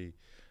to really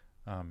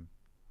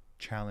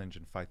challenge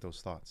and fight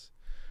those thoughts.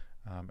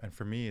 And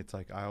for me, it's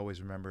like I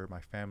always remember my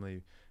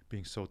family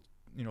being so,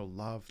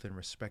 loved and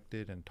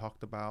respected and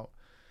talked about.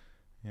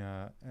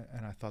 Yeah,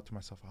 and I thought to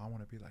myself, I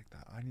want to be like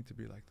that. I need to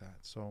be like that.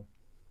 So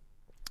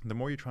the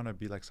more you're trying to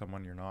be like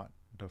someone you're not,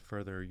 the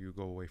further you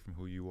go away from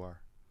who you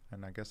are.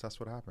 And I guess that's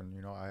what happened.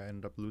 I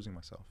ended up losing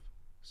myself.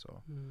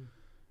 So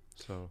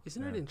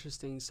isn't it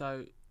interesting?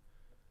 So,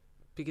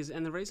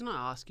 and the reason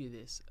I ask you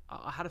this,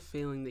 I had a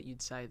feeling that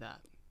you'd say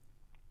that.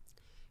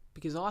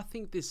 Because I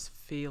think this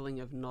feeling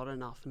of not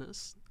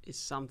enoughness is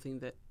something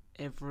that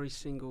every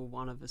single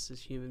one of us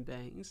as human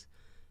beings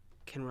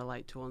can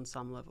relate to on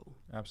some level.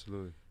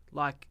 Absolutely.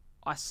 Like,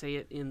 I see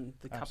it in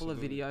the couple of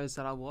videos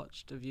that I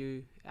watched of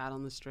you out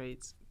on the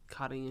streets,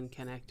 cutting and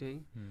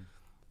connecting.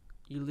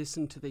 You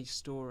listen to these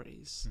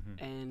stories,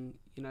 and,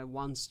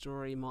 one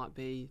story might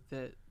be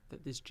that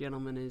this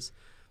gentleman is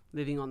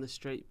living on the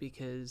street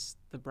because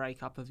the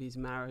breakup of his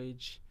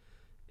marriage,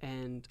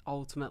 and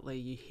ultimately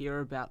you hear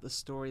about the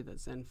story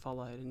that's then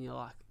followed, and you're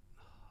like,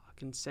 oh, I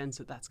can sense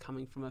that that's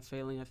coming from a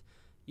feeling of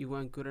you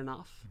weren't good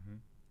enough. Mm-hmm.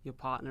 Your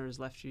partner has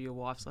left you, your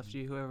wife's left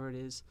you, whoever it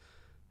is.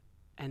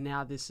 And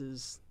now this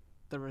is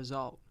the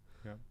result.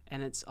 Yeah.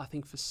 And it's, I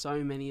think for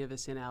so many of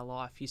us in our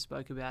life, you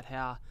spoke about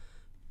how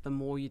the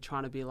more you're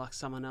trying to be like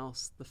someone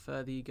else, the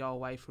further you go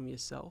away from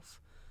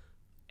yourself.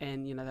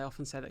 And, you know, they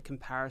often say that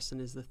comparison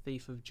is the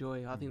thief of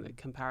joy. I think that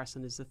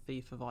comparison is the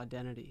thief of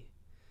identity.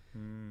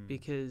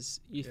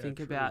 Because you think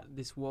about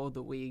this world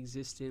that we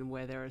exist in,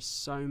 where there are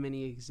so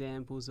many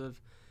examples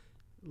of,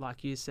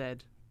 like you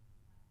said,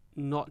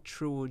 not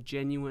true or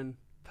genuine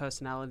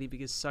personality,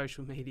 because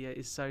social media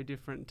is so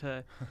different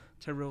to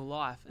real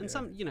life. And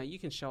some, you know, you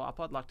can show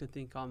up. I'd like to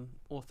think I'm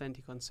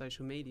authentic on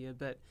social media,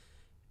 but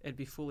it'd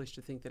be foolish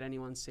to think that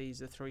anyone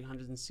sees a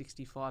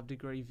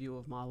 365-degree view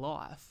of my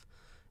life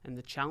and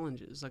the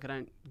challenges. Like, I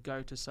don't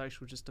go to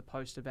social just to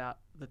post about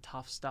the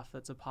tough stuff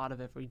that's a part of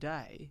every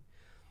day.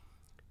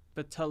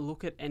 But to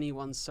look at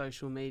anyone's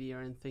social media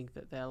and think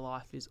that their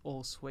life is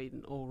all sweet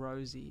and all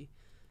rosy,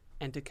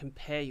 and to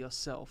compare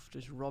yourself,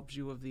 just robs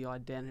you of the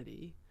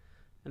identity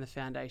and the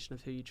foundation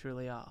of who you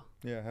truly are.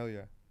 Yeah, hell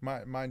yeah.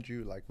 Mind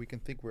you, like, we can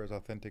think we're as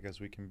authentic as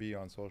we can be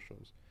on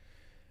socials.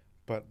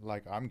 But,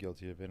 like, I'm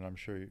guilty of it, and I'm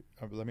sure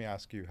let me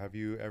ask you, have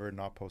you ever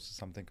not posted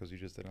something because you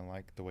just didn't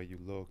like the way you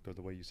looked or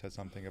the way you said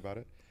something about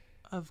it?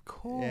 Of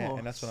course. Yeah,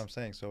 and that's what I'm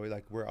saying. So,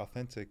 like, we're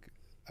authentic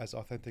as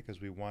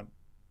we want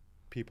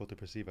people to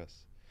perceive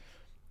us.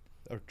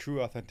 Our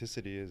true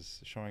authenticity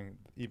is showing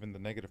even the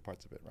negative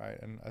parts of it, right?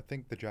 And I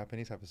think the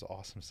Japanese have this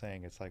awesome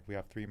saying. It's like, we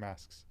have 3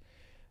 masks.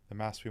 The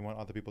mask we want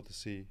other people to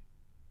see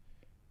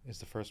is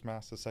the first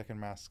mask. The second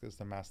mask is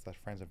the mask that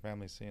friends and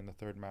family see. And the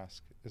third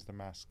mask is the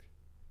mask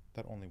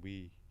that only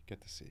we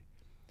get to see.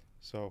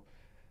 So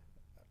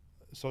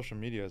social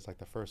media is like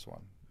the first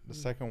one. The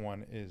second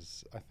one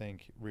is, I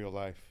think, real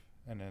life.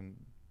 And then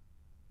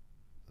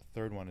the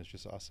third one is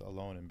just us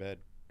alone in bed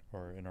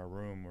or in our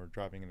room or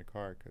driving in a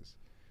car, because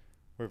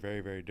we're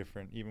very, very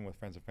different, even with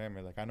friends and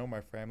family. Like, I know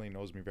my family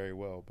knows me very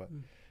well, but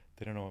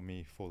they don't know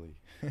me fully.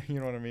 You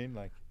know what I mean?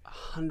 Like,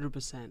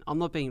 100%. I'm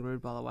not being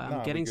rude, by the way.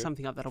 I'm getting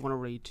something up that I want to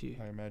read to you.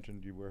 I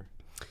imagined you were.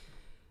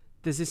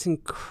 There's this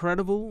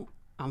incredible,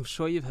 I'm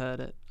sure you've heard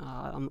it.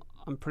 I'm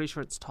pretty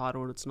sure it's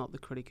titled "It's Not the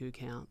Critic Who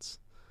Counts."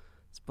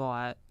 It's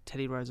by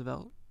Teddy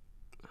Roosevelt.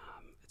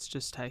 It's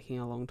just taking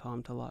a long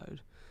time to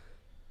load.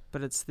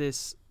 But it's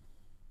this...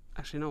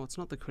 Actually, no, it's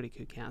not the critic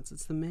who counts.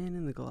 It's the man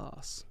in the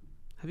glass.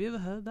 Have you ever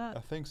heard that? I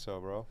think so,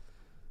 bro.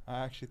 I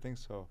actually think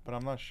so. But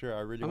I'm not sure.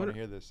 I really want to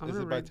hear this. Is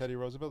it by Teddy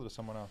Roosevelt or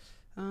someone else?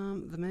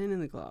 The Man in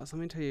the Glass. Let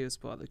me tell you it's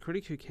by. The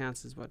Critic Who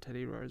Counts is by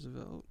Teddy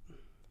Roosevelt.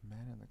 The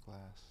Man in the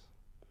Glass.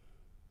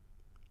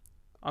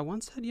 I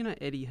once heard, you know,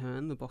 Eddie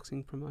Hearn, the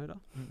boxing promoter?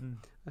 Mm-mm.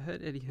 I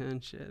heard Eddie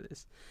Hearn share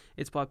this.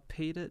 It's by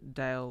Peter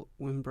Dale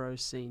Wimbrow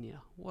Sr.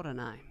 What a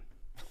name.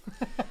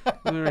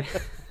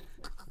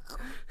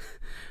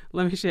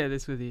 Let me share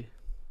this with you.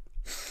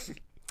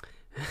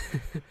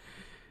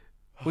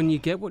 When you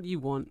get what you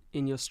want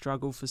in your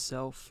struggle for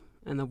self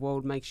and the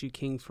world makes you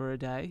king for a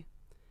day,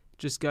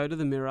 just go to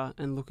the mirror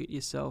and look at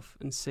yourself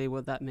and see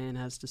what that man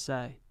has to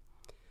say.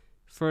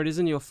 For it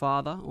isn't your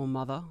father or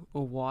mother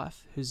or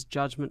wife whose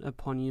judgment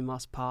upon you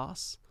must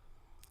pass.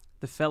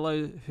 The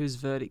fellow whose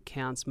verdict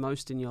counts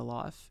most in your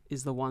life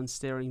is the one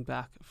staring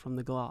back from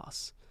the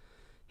glass.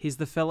 He's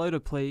the fellow to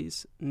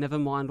please, never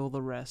mind all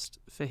the rest,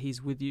 for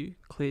he's with you,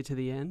 clear to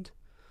the end.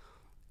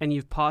 And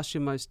you've passed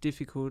your most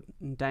difficult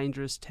and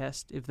dangerous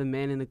test if the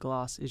man in the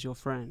glass is your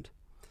friend.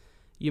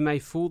 You may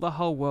fool the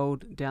whole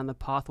world down the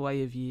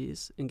pathway of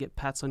years and get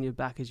pats on your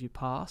back as you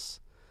pass,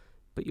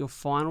 but your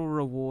final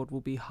reward will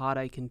be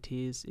heartache and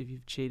tears if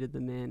you've cheated the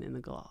man in the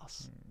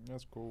glass.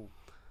 That's cool.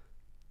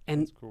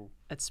 And that's cool.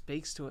 It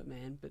speaks to it,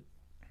 man,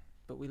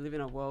 but we live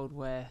in a world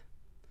where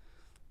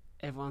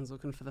everyone's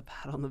looking for the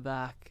pat on the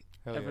back.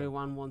 Hell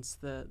Everyone wants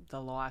the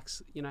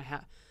likes. You know,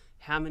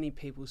 how many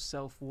people's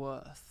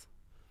self-worth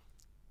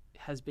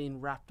has been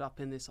wrapped up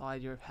in this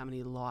idea of how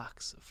many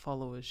likes,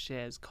 followers,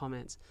 shares,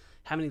 comments,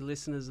 how many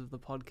listeners of the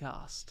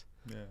podcast.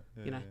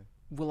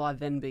 Will I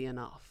then be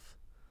enough?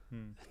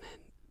 Man,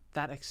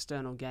 that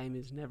external game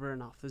is never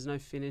enough. There's no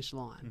finish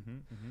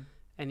line.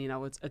 And, you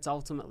know, it's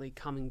ultimately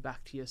coming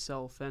back to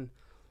yourself. And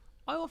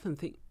I often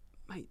think,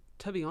 mate,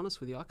 to be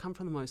honest with you, I come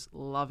from the most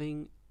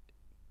loving,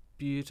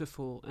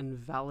 beautiful and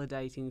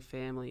validating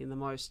family in the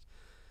most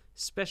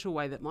special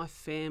way that my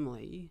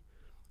family...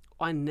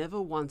 I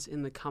never once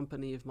in the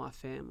company of my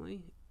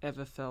family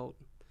ever felt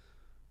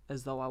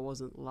as though I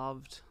wasn't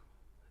loved,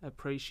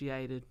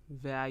 appreciated,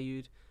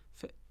 valued.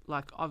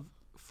 I've,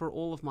 for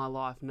all of my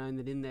life, known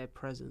that in their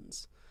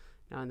presence,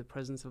 in the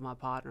presence of my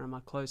partner and my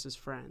closest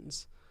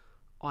friends,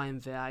 I am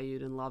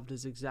valued and loved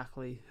as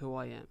exactly who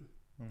I am.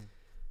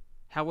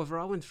 However,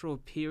 I went through a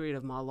period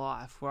of my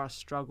life where I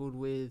struggled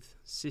with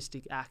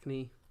cystic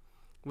acne.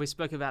 We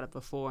spoke about it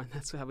before, and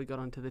that's how we got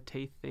onto the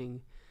teeth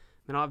thing.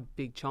 I have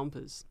big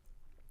chompers.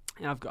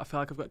 And I feel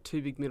like I've got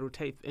 2 big middle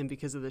teeth, and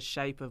because of the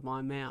shape of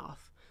my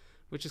mouth,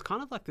 which is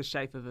kind of like the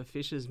shape of a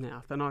fish's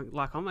mouth, and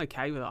I'm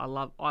okay with it.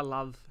 I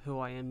love who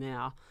I am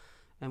now,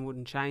 and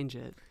wouldn't change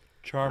it.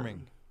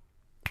 Charming.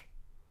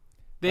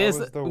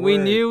 We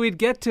knew we'd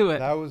get to it.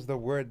 That was the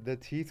word. The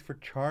teeth for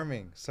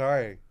charming.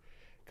 Sorry.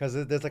 Because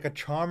there's like a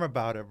charm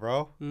about it,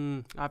 bro.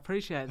 I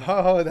appreciate that.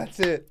 Oh, that's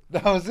it.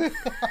 That was it.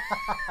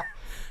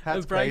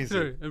 That's a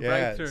breakthrough. crazy. A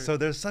breakthrough. So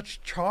there's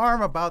such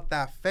charm about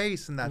that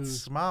face and that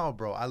smile,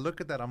 bro. I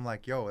look at that, I'm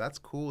like, yo, that's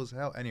cool as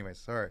hell. Anyway,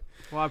 sorry.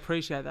 Well, I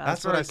appreciate that.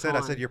 That's what I said.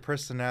 I said your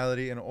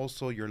personality and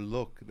also your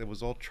look. It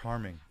was all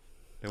charming.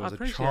 There was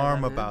a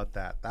charm about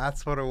that.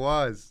 That's what it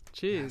was.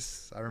 Cheers.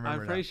 Yes, I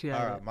remember. I appreciate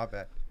that. All it. right, my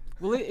bad.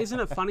 Well, isn't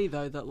it funny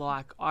though that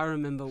like I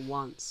remember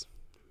once,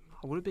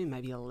 I would have been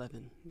maybe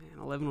 11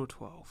 or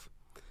 12,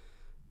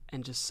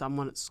 and just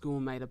someone at school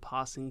made a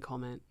passing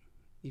comment,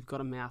 "You've got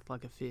a mouth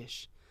like a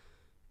fish."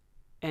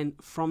 And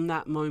from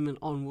that moment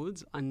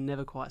onwards, I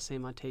never quite see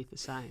my teeth the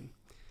same.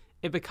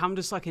 It become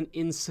just like an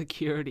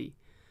insecurity.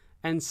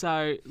 And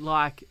so,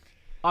 like,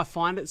 I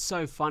find it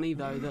so funny,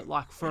 though, that,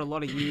 like, for a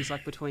lot of years,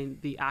 like, between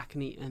the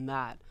acne and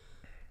that,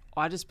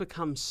 I just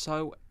become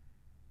so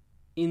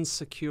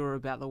insecure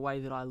about the way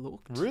that I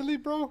looked. Really,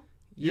 bro?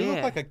 You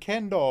look like a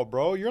Ken doll,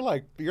 bro. You're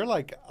like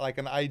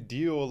an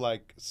ideal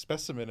like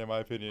specimen in my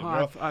opinion.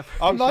 Bro.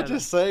 I'm not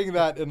just saying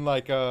that in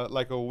like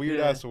a weird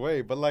ass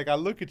way, but like I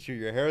look at you,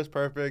 your hair is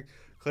perfect,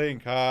 clean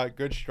cut,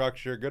 good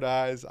structure, good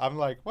eyes. I'm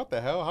like, what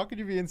the hell? How could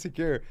you be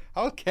insecure?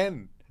 How is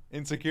Ken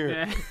insecure?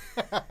 Yeah.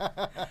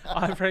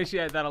 I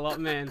appreciate that a lot,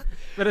 man.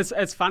 But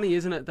it's funny,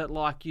 isn't it, that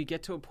like you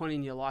get to a point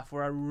in your life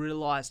where I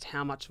realized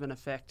how much of an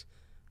effect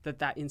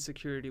that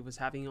insecurity was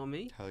having on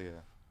me. Hell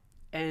yeah.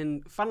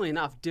 And funnily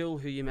enough, Dill,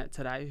 who you met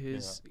today,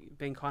 who's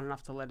been kind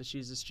enough to let us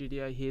use the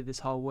studio here this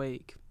whole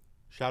week.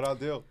 Shout out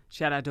Dill.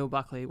 Shout out Dill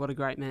Buckley. What a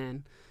great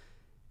man.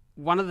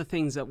 One of the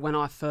things that when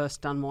I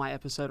first done my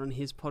episode on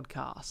his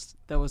podcast,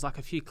 there was like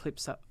a few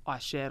clips that I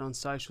shared on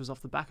socials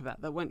off the back of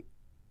that went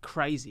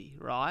crazy,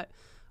 right?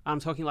 I'm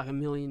talking like 1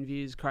 million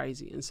views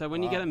crazy. And so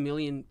when you get 1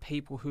 million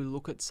people who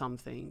look at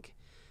something,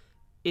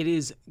 it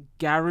is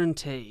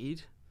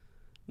guaranteed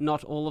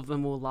not all of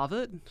them will love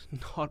it.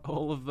 Not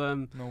all of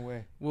them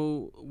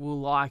will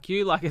like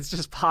you. Like, it's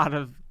just part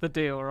of the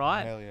deal,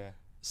 right? Hell yeah.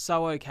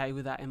 So okay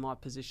with that in my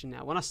position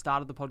now. When I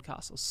started the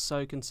podcast, I was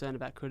so concerned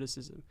about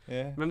criticism.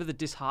 Yeah. Remember the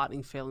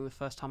disheartening feeling the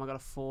first time I got a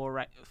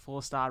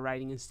 4-star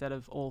rating instead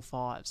of all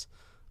 5s?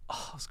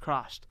 Oh, I was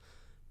crushed.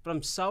 But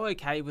I'm so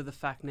okay with the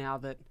fact now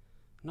that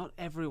not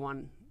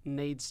everyone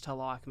needs to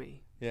like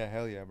me. Yeah,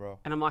 hell yeah, bro.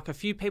 And I'm like, a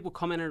few people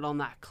commented on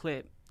that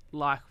clip,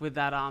 like with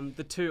that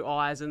the 2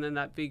 eyes and then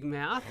that big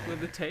mouth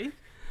with the teeth,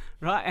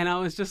 right? And I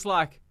was just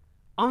like,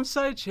 I'm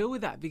so chill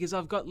with that because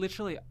I've got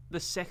literally the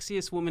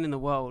sexiest woman in the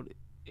world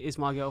is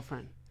my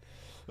girlfriend.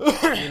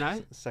 You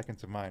know? Second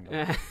to mine.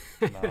 Yeah.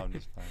 No, I'm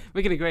just fine.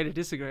 We can agree to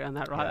disagree on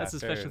that, right? Yeah, that's the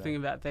special thing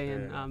about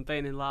being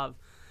in love.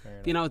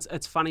 Fair You know,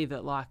 it's funny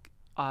that like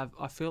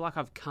I feel like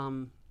I've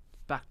come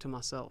back to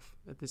myself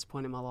at this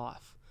point in my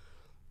life,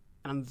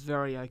 and I'm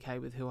very okay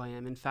with who I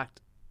am. In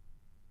fact,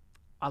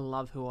 I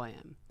love who I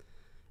am.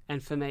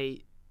 And for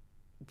me,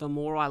 the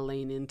more I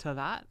lean into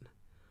that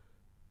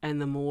and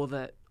the more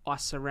that I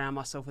surround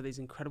myself with these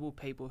incredible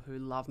people who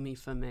love me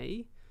for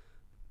me,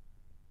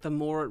 the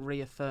more it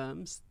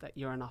reaffirms that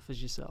you're enough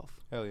as yourself.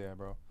 Hell yeah,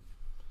 bro.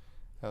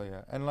 Hell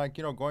yeah. And like,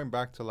 you know, going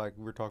back to like,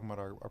 we were talking about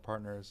our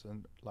partners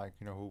and like,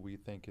 you know, who we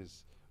think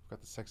is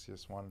got the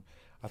sexiest one.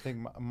 I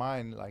think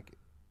mine,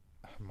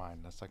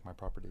 that's like my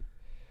property.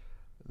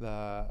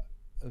 The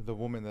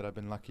woman that I've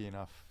been lucky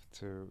enough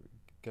to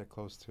get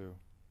close to,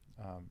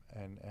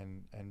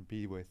 and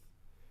be with,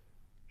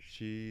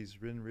 she's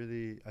been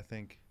really, I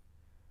think,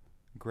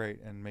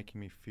 great and making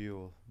me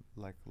feel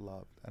like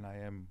loved, and I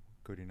am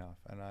good enough,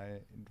 and I,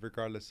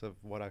 regardless of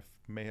what I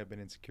may have been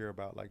insecure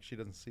about, like, she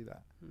doesn't see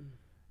that.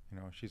 You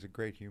know, she's a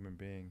great human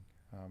being,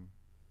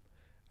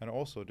 and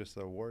also just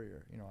a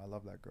warrior. You know, I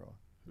love that girl.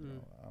 You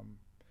know,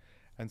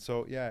 and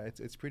so yeah,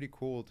 it's pretty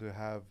cool to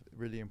have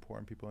really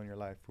important people in your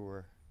life who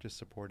are just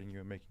supporting you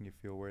and making you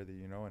feel worthy.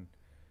 You know, and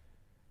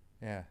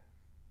yeah,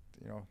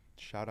 you know,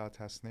 shout out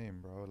to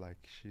Tasneem, bro.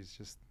 Like, she's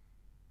just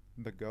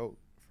the GOAT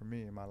for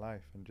me in my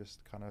life, and just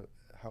kind of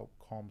help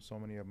calm so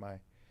many of my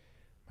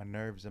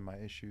nerves and my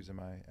issues and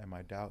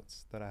my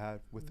doubts that I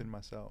had within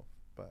myself.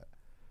 But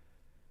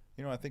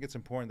you know, I think it's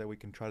important that we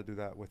can try to do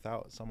that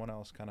without someone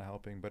else kind of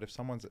helping. But if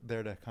someone's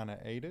there to kind of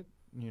aid it,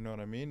 you know what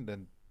I mean,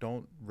 then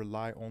don't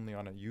rely only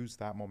on it. Use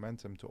that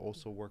momentum to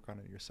also work on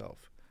it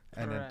yourself.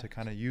 Correct. And then to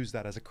kind of use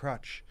that as a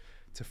crutch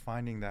to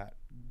finding that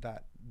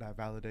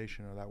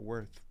validation or that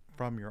worth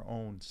from your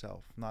own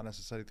self, not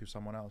necessarily through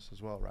someone else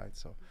as well, right?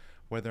 So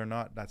whether or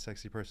not that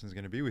sexy person is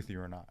going to be with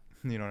you or not,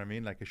 you know what I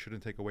mean? Like, it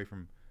shouldn't take away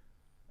from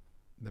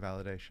the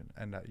validation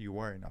and that you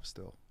were enough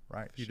still,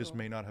 right? You just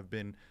may not have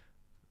been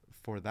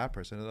for that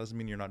person. It doesn't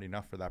mean you're not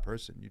enough for that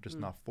person. You're just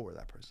not for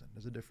that person.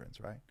 There's a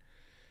difference, right?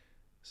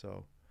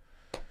 So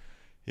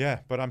yeah,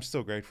 but I'm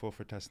still grateful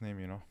for Tasneem,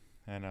 you know,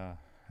 and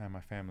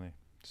my family.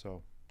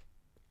 So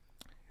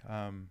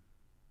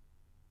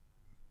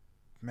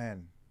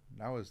man,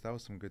 that was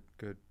some good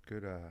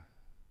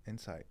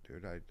insight,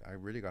 dude. I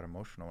really got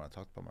emotional when I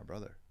talked about my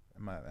brother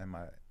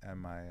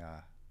and my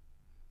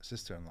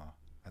sister-in-law.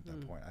 at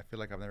that point. I feel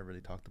like I've never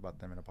really talked about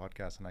them in a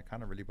podcast, and I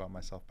kind of really brought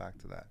myself back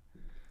to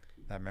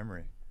that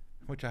memory,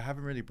 which I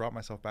haven't really brought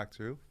myself back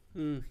to.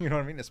 You know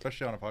what I mean?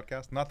 Especially on a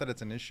podcast. Not that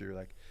it's an issue.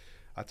 Like,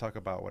 I talk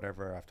about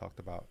whatever I've talked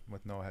about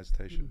with no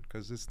hesitation,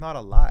 because it's not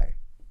a lie.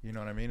 You know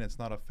what I mean? It's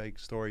not a fake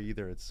story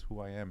either. It's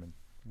who I am and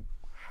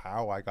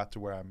how I got to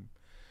where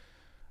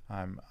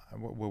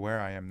where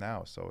I am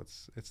now. So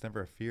it's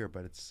never a fear,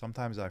 but it's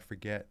sometimes I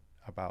forget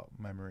about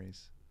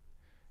memories,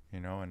 you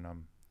know, and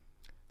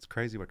it's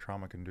crazy what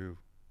trauma can do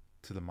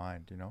to the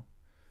mind, you know,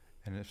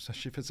 and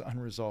especially if it's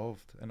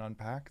unresolved and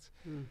unpacked.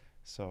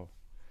 So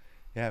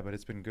yeah, but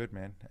it's been good,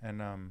 man.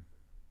 And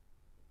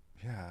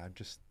yeah, I'm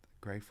just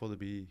grateful to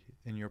be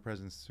in your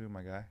presence too,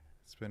 my guy.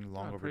 It's been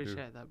long overdue. I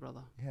appreciate that,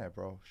 brother. Yeah,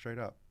 bro, straight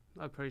up.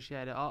 I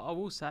appreciate it. I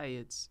will say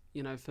it's,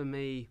 you know, for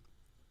me,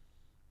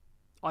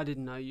 I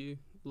didn't know you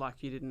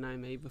like you didn't know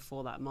me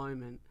before that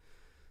moment.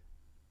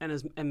 And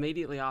as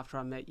immediately after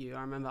I met you,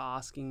 I remember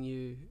asking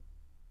you,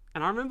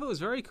 and I remember it was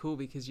very cool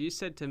because you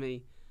said to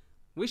me,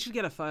 we should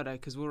get a photo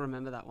because we'll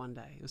remember that one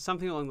day. It was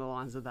something along the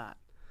lines of that.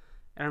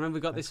 And I remember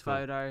we got this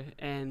photo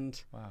and...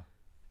 Wow.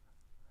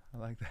 I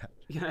like that.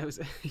 You know, it was,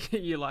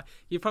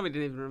 you probably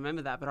didn't even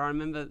remember that, but I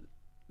remember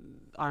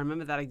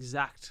that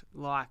exact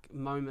like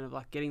moment of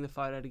like getting the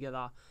photo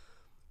together,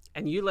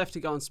 and you left to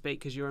go and speak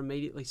because you were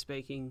immediately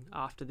speaking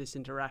after this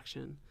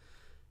interaction.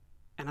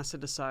 And I said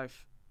to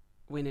Soph,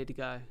 we need to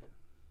go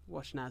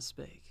watch Nas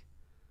speak.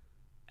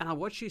 And I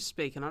watched you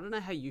speak, and I don't know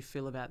how you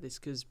feel about this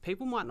because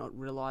people might not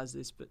realize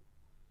this, but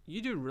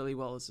you do really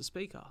well as a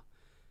speaker.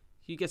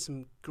 You get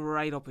some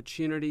great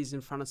opportunities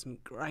in front of some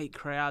great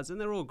crowds, and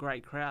they're all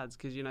great crowds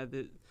because, you know,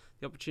 the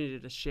opportunity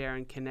to share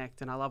and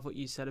connect. And I love what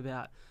you said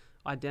about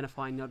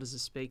identifying not as a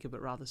speaker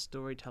but rather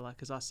storyteller,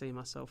 because I see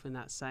myself in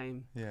that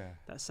same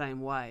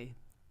way.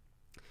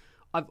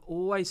 I've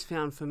always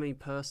found for me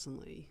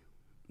personally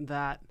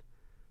that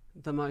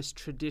the most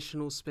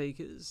traditional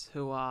speakers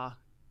who are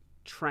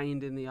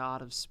trained in the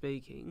art of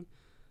speaking,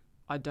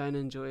 I don't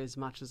enjoy as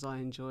much as I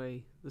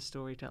enjoy the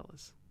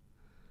storytellers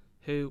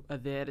who are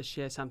there to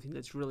share something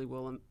that's really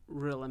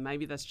real. And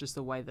maybe that's just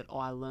the way that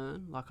I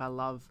learn. Like I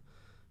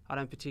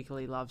don't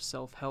particularly love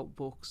self-help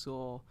books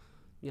or,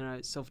 you know,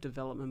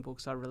 self-development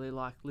books. I really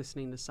like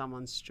listening to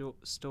someone's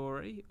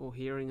story or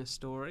hearing a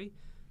story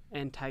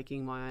and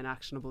taking my own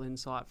actionable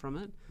insight from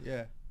it.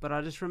 Yeah. But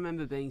I just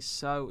remember being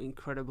so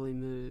incredibly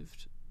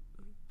moved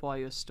by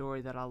your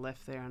story that I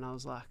left there and I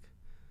was like,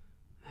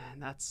 man,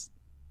 that's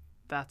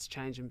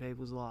changing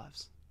people's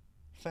lives.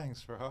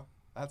 Thanks, bro.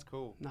 That's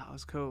cool. No, it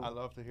was cool. I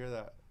love to hear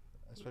that,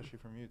 especially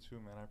from you too,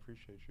 man. I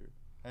appreciate you.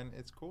 And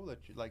it's cool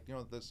that you, like, you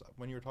know, this,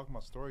 when you were talking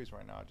about stories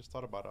right now, I just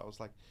thought about it. I was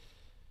like,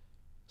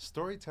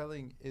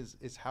 storytelling is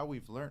how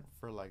we've learned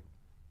for like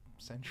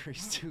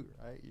centuries too,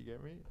 right? You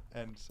get me?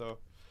 And so,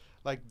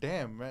 like,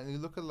 damn, man, you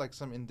look at like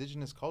some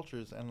indigenous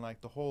cultures and like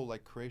the whole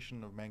like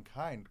creation of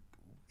mankind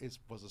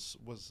was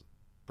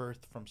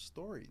birthed from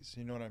stories.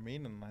 You know what I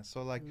mean? And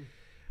so like,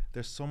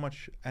 there's so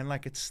much, and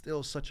like it's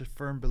still such a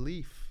firm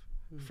belief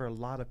for a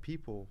lot of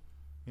people,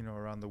 you know,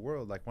 around the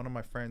world. Like one of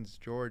my friends,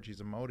 George,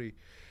 he's a Maori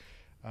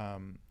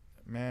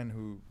man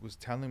who was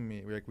telling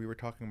me, like, we were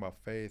talking about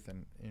faith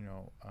and, you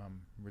know,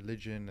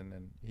 religion, and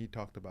then he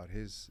talked about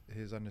his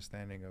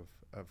understanding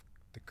of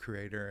the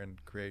creator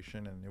and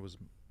creation, and it was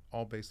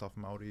all based off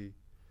Maori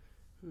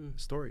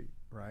story,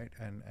 right?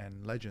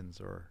 And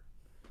legends, or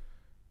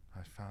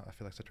I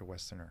feel like such a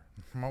Westerner.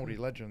 Maori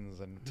legends,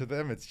 and to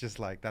them it's just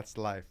like that's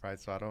life, right?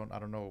 So I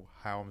don't know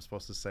how I'm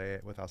supposed to say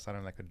it without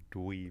sounding like a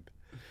dweeb.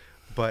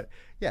 But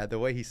yeah, the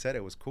way he said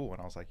it was cool,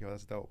 and I was like, yo,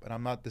 that's dope. And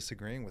I'm not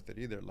disagreeing with it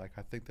either. Like,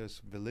 I think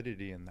there's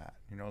validity in that.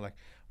 You know, like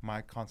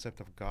my concept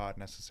of God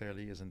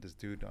necessarily isn't this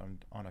dude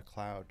on a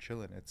cloud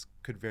chilling. It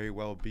could very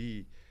well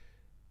be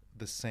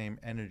the same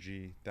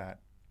energy that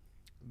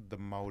the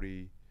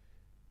Maori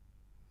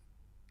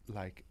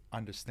like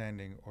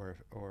understanding or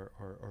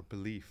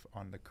belief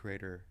on the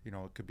creator, you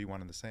know, it could be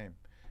one and the same.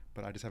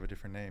 But I just have a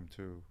different name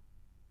to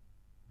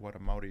what a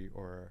Maori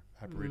or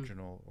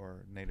Aboriginal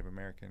or Native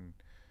American,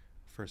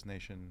 First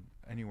Nation,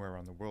 anywhere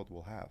around the world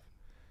will have.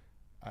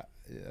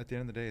 At the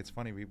end of the day, it's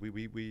funny.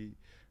 We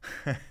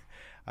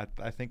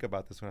I think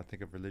about this when I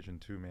think of religion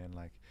too, man.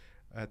 Like,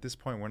 at this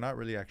point, we're not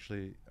really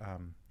actually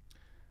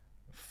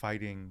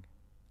fighting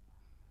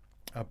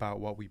about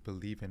what we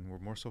believe in. We're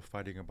more so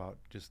fighting about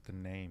just the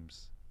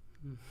names,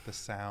 the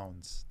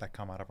sounds that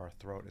come out of our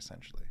throat,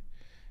 essentially.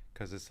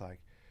 Because it's like,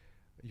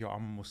 yo,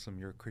 I'm a Muslim,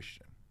 you're a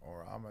Christian,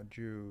 or I'm a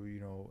Jew,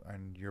 you know,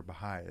 and you're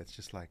Baha'i. It's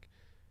just like,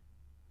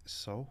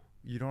 so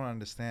you don't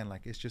understand.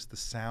 Like, it's just the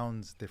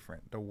sound's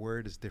different, the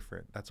word is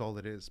different, that's all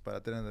it is. But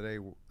at the end of the day,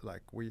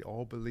 like, we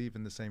all believe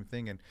in the same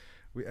thing, and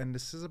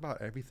this is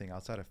about everything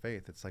outside of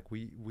faith. It's like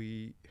we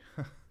we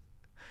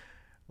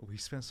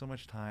spend so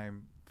much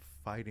time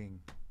fighting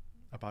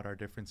about our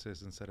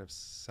differences instead of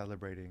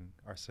celebrating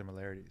our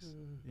similarities,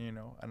 you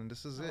know. And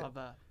this is it. I love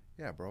that.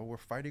 Yeah, bro, we're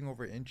fighting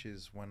over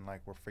inches when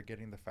like we're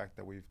forgetting the fact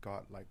that we've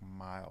got like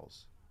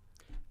miles.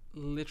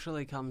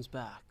 Literally comes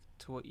back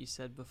to what you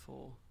said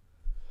before.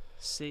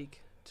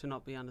 Seek to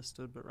not be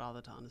understood, but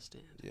rather to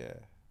understand. Yeah.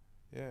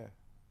 Yeah.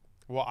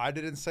 Well, I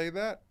didn't say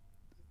that.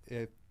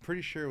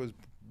 Pretty sure it was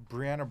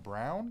Brene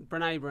Brown.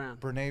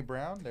 Brene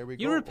Brown. There we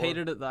go. You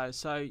repeated it though,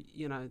 so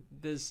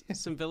there's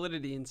some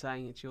validity in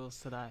saying it's yours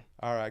today.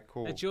 All right,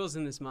 cool. It's yours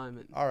in this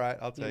moment. All right,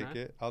 I'll take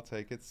it. I'll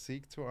take it.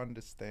 Seek to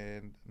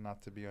understand,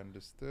 not to be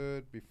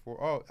understood.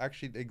 Before. Oh,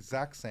 actually, the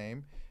exact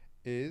same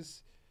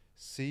is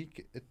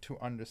seek to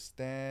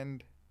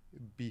understand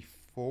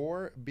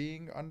before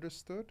being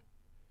understood,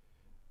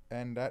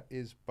 and that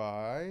is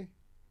by,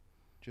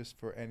 just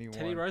for anyone,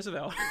 Teddy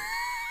Roosevelt.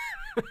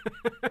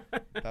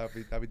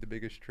 That'd be the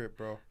biggest trip,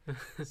 bro.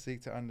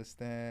 Seek to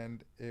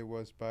understand. It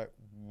was by.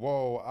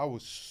 Whoa, I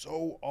was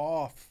so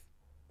off.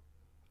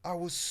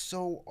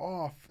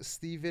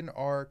 Stephen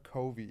R.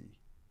 Covey.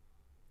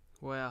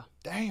 Wow.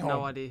 Damn.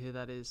 No idea who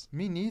that is.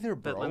 Me neither,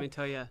 bro. But let me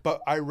tell you.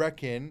 But I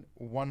reckon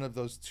one of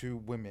those two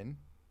women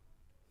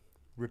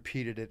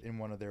repeated it in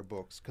one of their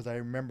books, because I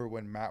remember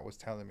when Matt was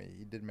telling me,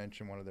 he did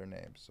mention one of their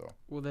names. So.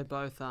 Well, they're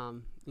both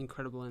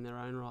incredible in their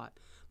own right.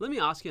 Let me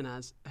ask you,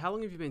 Naz, how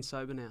long have you been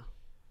sober now?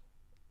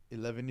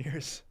 11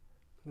 years.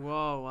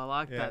 Whoa, I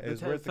like that.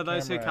 For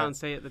those who can't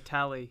see it, the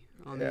tally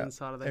on the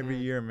inside of the every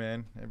hand. year,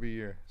 man. Every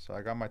year. So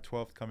I got my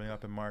 12th coming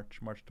up in March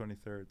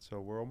 23rd.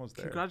 So we're almost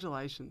there.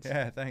 Congratulations.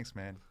 Yeah, thanks,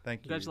 man. Thank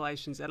you.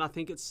 Congratulations. And I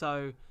think it's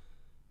so,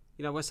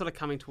 we're sort of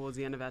coming towards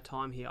the end of our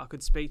time here. I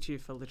could speak to you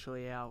for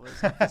literally hours.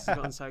 This has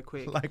gone so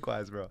quick.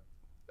 Likewise, bro.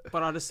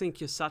 But I just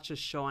think you're such a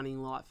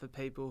shining light for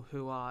people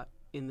who are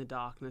in the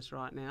darkness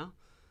right now.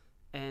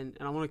 And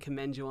I want to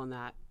commend you on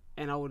that.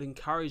 And I would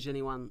encourage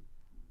anyone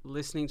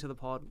listening to the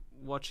pod,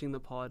 watching the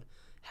pod,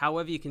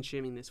 however you're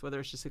consuming this, whether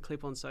it's just a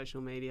clip on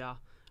social media.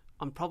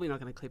 I'm probably not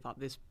going to clip up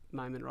this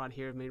moment right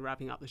here of me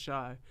wrapping up the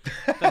show.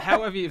 But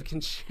however you've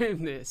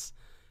consumed this,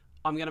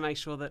 I'm going to make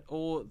sure that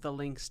all the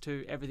links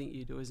to everything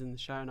you do is in the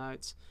show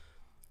notes,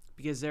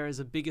 because there is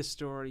a bigger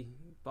story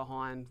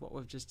behind what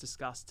we've just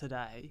discussed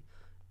today.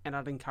 And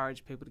I'd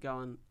encourage people to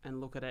go and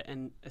look at it.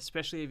 And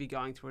especially if you're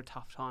going through a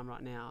tough time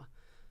right now,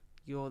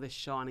 you're this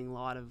shining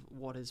light of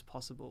what is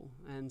possible.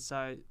 And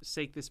so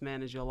seek this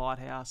man as your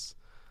lighthouse.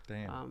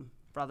 Damn.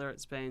 Brother,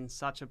 it's been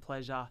such a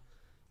pleasure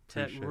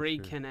to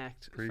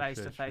reconnect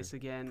face-to-face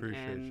again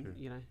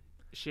and,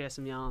 share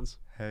some yarns.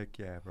 Heck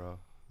yeah, bro.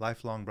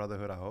 Lifelong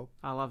brotherhood, I hope.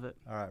 I love it.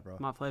 All right, bro.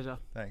 My pleasure.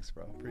 Thanks,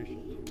 bro. Appreciate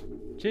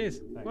it. Cheers.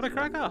 Thanks, what a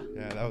cracker.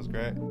 Yeah, that was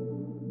great.